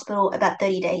stay in hospital about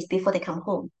 30 days before they come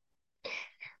home.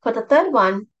 For the third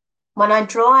one, when I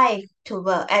drive to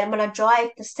work and when I drive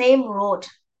the same road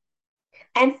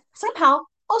and somehow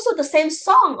also the same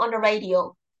song on the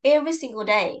radio every single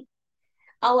day,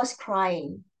 I was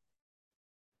crying.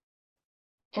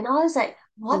 And I was like,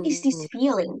 what is this Mm.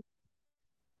 feeling?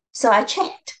 So I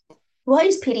checked, what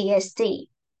is PTSD?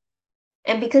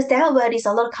 And because that word is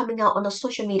a lot coming out on the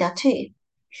social media too.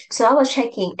 So I was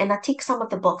checking and I ticked some of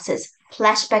the boxes,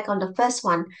 flashback on the first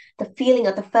one, the feeling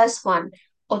of the first one,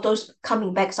 or those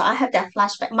coming back. So I have that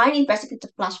flashback. Mine is basically the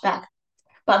flashback,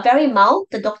 but very mild.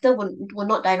 The doctor would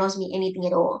not diagnose me anything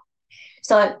at all.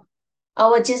 So I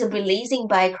was just releasing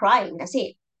by crying. That's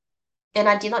it. And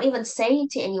I did not even say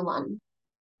to anyone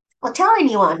or tell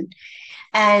anyone.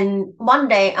 And one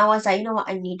day I was like, you know what?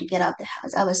 I need to get out of the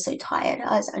house. I was so tired.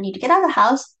 I need to get out of the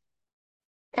house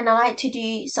and I like to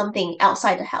do something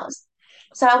outside the house.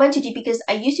 So I went to do because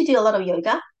I used to do a lot of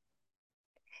yoga.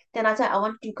 Then I thought I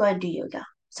want to go and do yoga.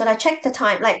 So I checked the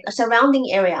time, like a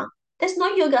surrounding area. There's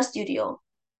no yoga studio.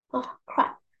 Oh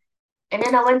crap. And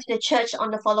then I went to the church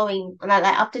on the following, like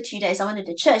after 2 days, I went to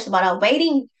the church, but I'm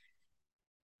waiting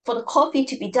for the coffee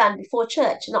to be done before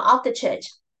church, not after church.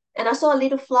 And I saw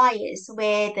little flyers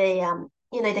where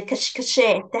the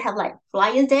cashier, they have like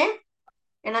flyers there.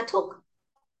 And I took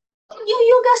your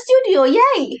yoga studio,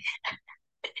 yay!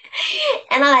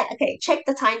 And I like, okay, check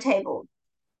the timetable.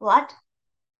 What?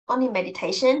 Only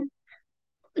meditation?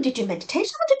 To do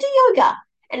meditation or to do yoga?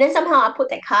 And then somehow I put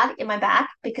that card in my bag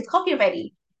because coffee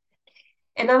ready.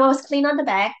 And then I was clean on the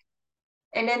bag.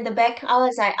 And then the bag, I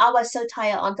was so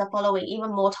tired on the following,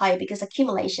 even more tired because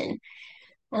accumulation.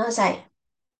 And I was like,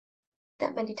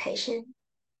 that meditation,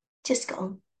 just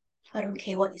go. I don't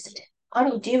care what is it. I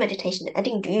don't do meditation. I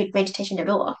didn't do meditation at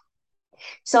all.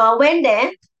 So I went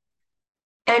there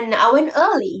and I went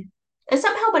early. And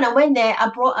somehow when I went there, I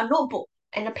brought a notebook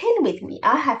and a pen with me.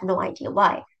 I have no idea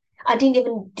why. I didn't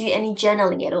even do any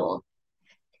journaling at all.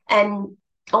 And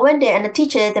I went there and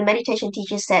the meditation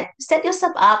teacher said, set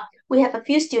yourself up. We have a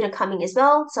few students coming as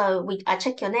well. So I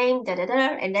check your name, da da da.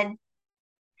 And then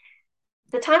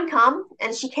the time come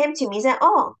and she came to me and said,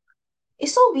 oh,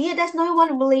 it's so weird. There's no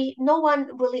one really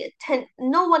attend,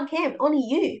 no one came, only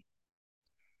you.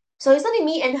 So it's only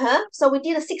me and her. So we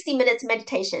did a 60 minutes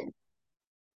meditation.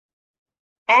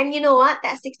 And you know what?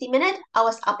 That 60 minutes, I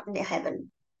was up in the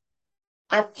heaven.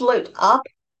 I float up.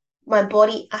 My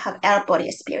body, I have out of body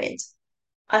experience.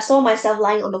 I saw myself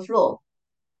lying on the floor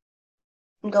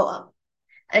and go up.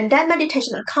 And that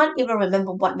meditation, I can't even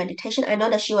remember what meditation. I know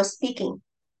that she was speaking.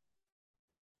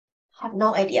 I have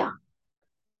no idea.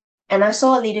 And I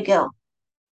saw a little girl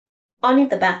only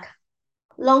the back,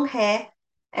 long hair,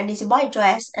 and this white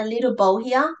dress, a little bow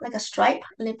here, like a stripe,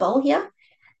 a little bow here,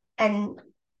 and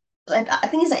like I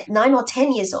think it's like 9 or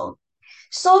 10 years old,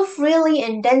 so freely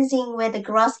and dancing with the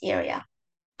grass area.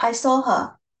 I saw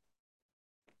her,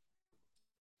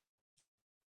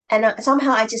 and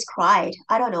somehow I just cried.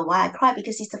 I don't know why I cried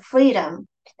because it's the freedom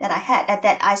that I had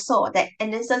that I saw that,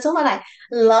 and then someone like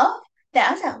love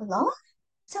that I said love.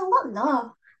 So what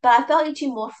love? But I felt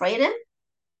into more freedom,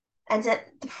 and that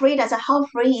the freedom. So how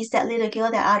free is that little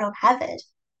girl that I don't have it?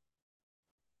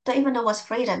 Don't even know what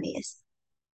freedom is.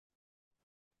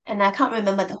 And I can't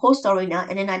remember the whole story now.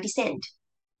 And then I descend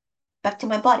back to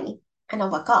my body and I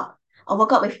woke up. I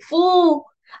woke up with full,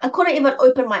 I couldn't even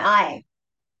open my eye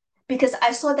because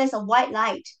I saw there's a white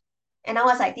light. And I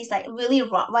was like, this like really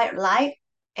white light.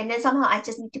 And then somehow I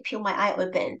just need to peel my eye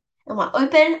open. And when I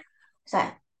open, it's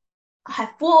like, I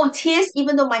have full of tears,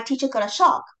 even though my teacher got a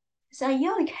shock. So, are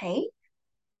you okay?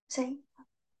 Say,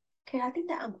 okay, I think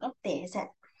that I'm up there. Is that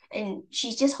and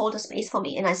she just hold the space for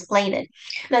me and I explained it.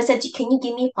 And I said, can you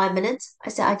give me 5 minutes? I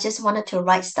said, I just wanted to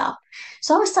write stuff.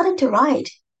 So I was starting to write,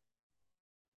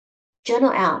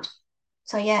 journal out.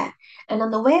 So yeah. And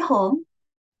on the way home,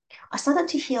 I started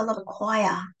to hear a lot of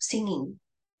choir singing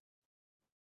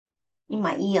in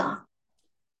my ear.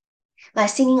 Like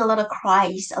singing a lot of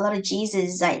Christ, a lot of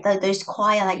Jesus, like those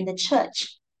choir like in the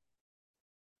church.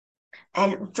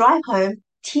 And drive home,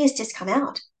 tears just come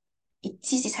out.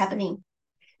 This is happening.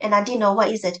 And I didn't know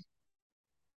what is it.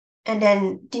 And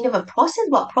then didn't even process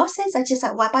what process. I just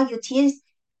like wipe out your tears,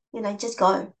 just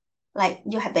go. Like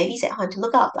you have babies at home to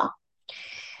look after.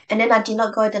 And then I did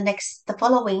not go the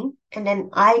following, and then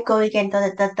I go again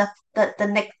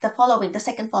the following, the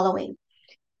second following.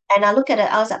 And I look at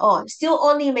it, I was like, oh, still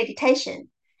only meditation.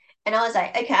 And I was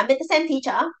like, okay, I met the same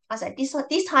teacher. I was like,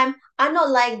 this time I'm not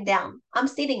lying down. I'm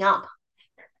sitting up,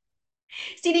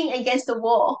 sitting against the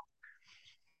wall.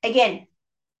 Again,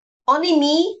 only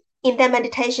me in that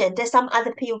meditation. There's some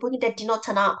other people that did not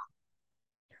turn up.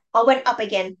 I went up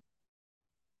again,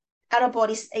 out of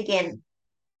bodies again.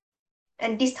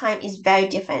 And this time is very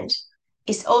different.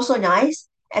 It's also nice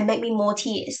and make me more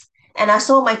tears. And I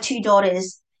saw my two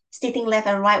daughters sitting left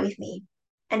and right with me.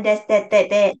 And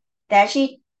they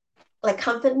actually like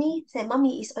comfort me, say,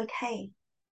 Mommy, it's okay.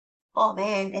 Oh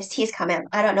man, there's tears coming out.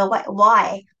 I don't know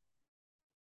why.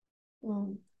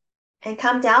 Mm. And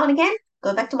calm down again,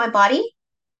 go back to my body.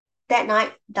 That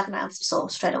night, dark night of the soul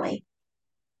straight away.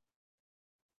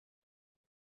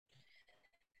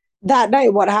 That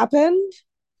night, what happened?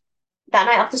 That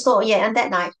night of the soul, yeah, and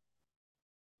that night,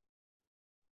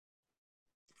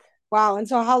 Wow. And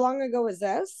so how long ago was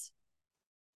this?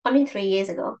 only 3 years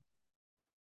ago.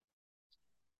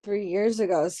 3 years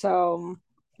ago. So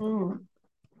Mm.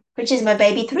 Which is my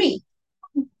baby three.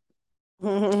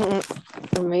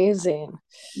 amazing.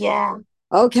 Yeah.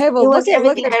 Okay, It well was look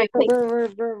everything at very quick.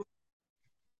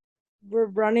 we're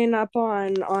running up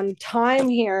on time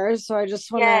here, so I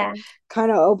just want to Yeah.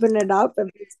 kind of open it up if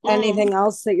there's Mm. anything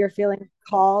else that you're feeling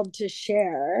called to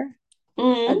share at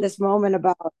Mm. this moment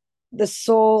about the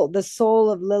soul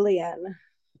of Lillian.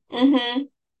 Mm-hmm.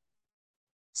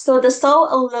 So the soul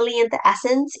of Lily and the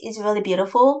essence is really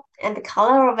beautiful, and the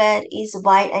color of it is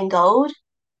white and gold.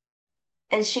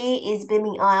 And she is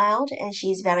beaming out, and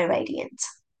she is very radiant.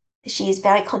 She is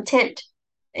very content,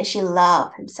 and she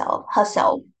loves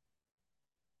herself.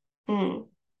 Mm.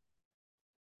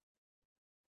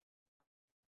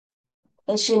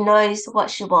 And she knows what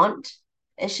she wants,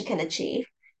 and she can achieve.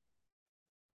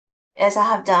 As I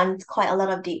have done quite a lot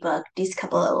of deep work this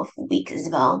couple of weeks as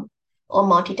well, or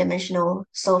multidimensional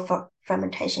soul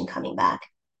fermentation coming back.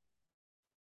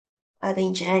 I've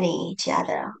been journeying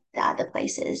to the other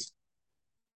places.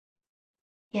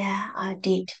 Yeah, I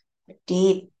did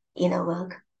deep inner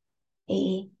work,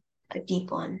 a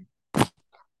deep one.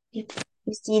 Deep.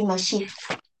 You see my shift.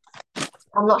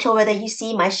 I'm not sure whether you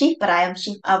see my shift, but I am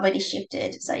already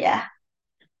shifted. So yeah.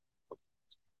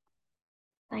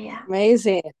 So yeah.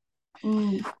 Amazing.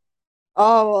 Mm.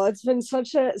 Oh, well, it's been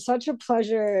such a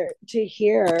pleasure to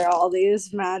hear all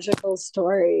these magical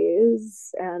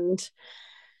stories and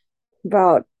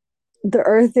about the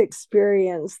earth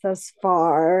experience thus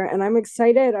far. And I'm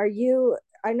excited.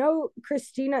 I know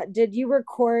Christina, did you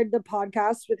record the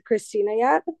podcast with Christina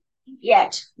yet?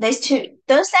 Yet. There's two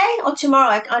Thursday or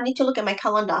tomorrow. I need to look at my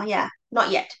calendar. Yeah. Not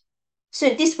yet.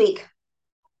 So this week.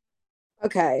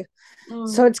 Okay. Mm.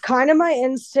 So it's kind of my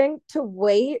instinct to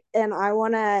wait, and I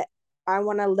want to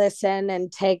listen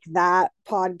and take that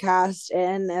podcast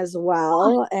in as Oh,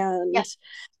 well. yeah.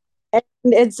 And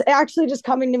it's actually just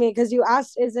coming to me because you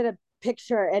asked, is it a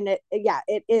picture? And yeah,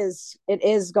 it is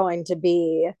going to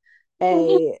be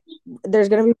a, there's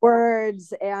going to be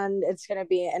words, and it's going to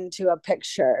be into a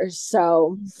picture.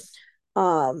 So,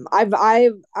 I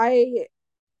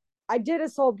did a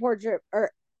soul portrait,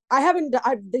 or I haven't,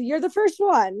 you're the first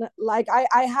one. Like,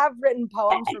 I have written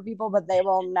poems for people, but they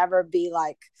will never be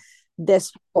like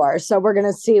this before. So we're going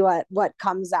to see what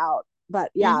comes out. But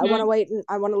yeah, I want to Mm-hmm. wait, and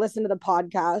I want to listen to the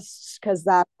podcast because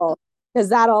that'll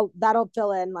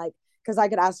fill in, like, because I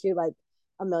could ask you like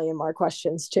a million more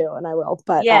questions too, and I will.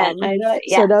 But Yeah, I know. so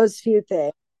Yeah. those few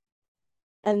things,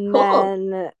 and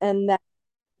Cool. then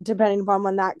depending upon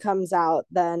when that comes out,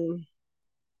 then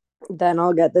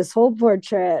I'll get this whole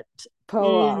portrait Mm,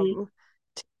 poem.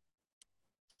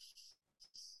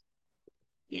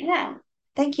 yeah.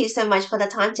 Thank you so much for the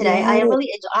time today. I Yeah,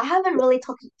 really enjoy. I haven't really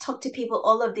talked to people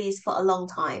all of these for a long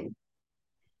time.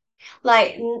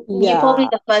 Like you're probably yeah.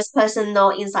 the first person know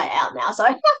inside out now. So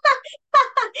like,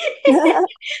 Well,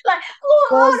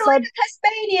 oh, no, such in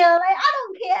Tasmania, like I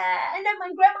don't care. And then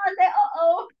my grandma said,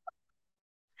 "Uh-oh."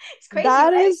 It's crazy,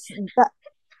 that right? is that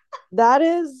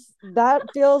that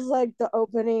feels like the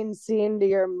opening scene to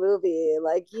your movie,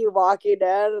 like you walking in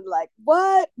and like,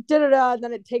 what, da da da, and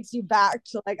then it takes you back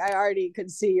to, like, I already could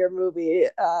see your movie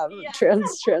Yeah.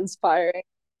 transpiring.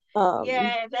 um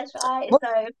Yeah, that's right. well,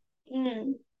 So,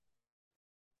 mm,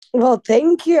 well,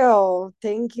 thank you,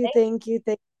 thank you, thank- thank you,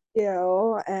 thank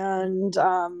you. And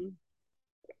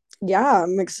yeah,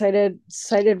 I'm excited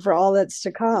for all that's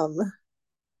to come.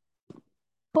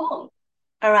 cool.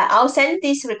 All right, I'll send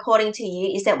this recording to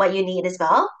you. Is that what you need as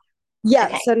well? Yeah,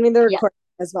 Okay. send me the Yeah, recording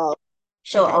as well.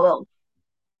 sure, I Okay. will.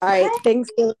 All Okay. right. Thanks,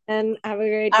 and have a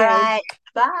great All day. right.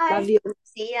 Love Bye. you.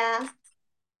 See ya.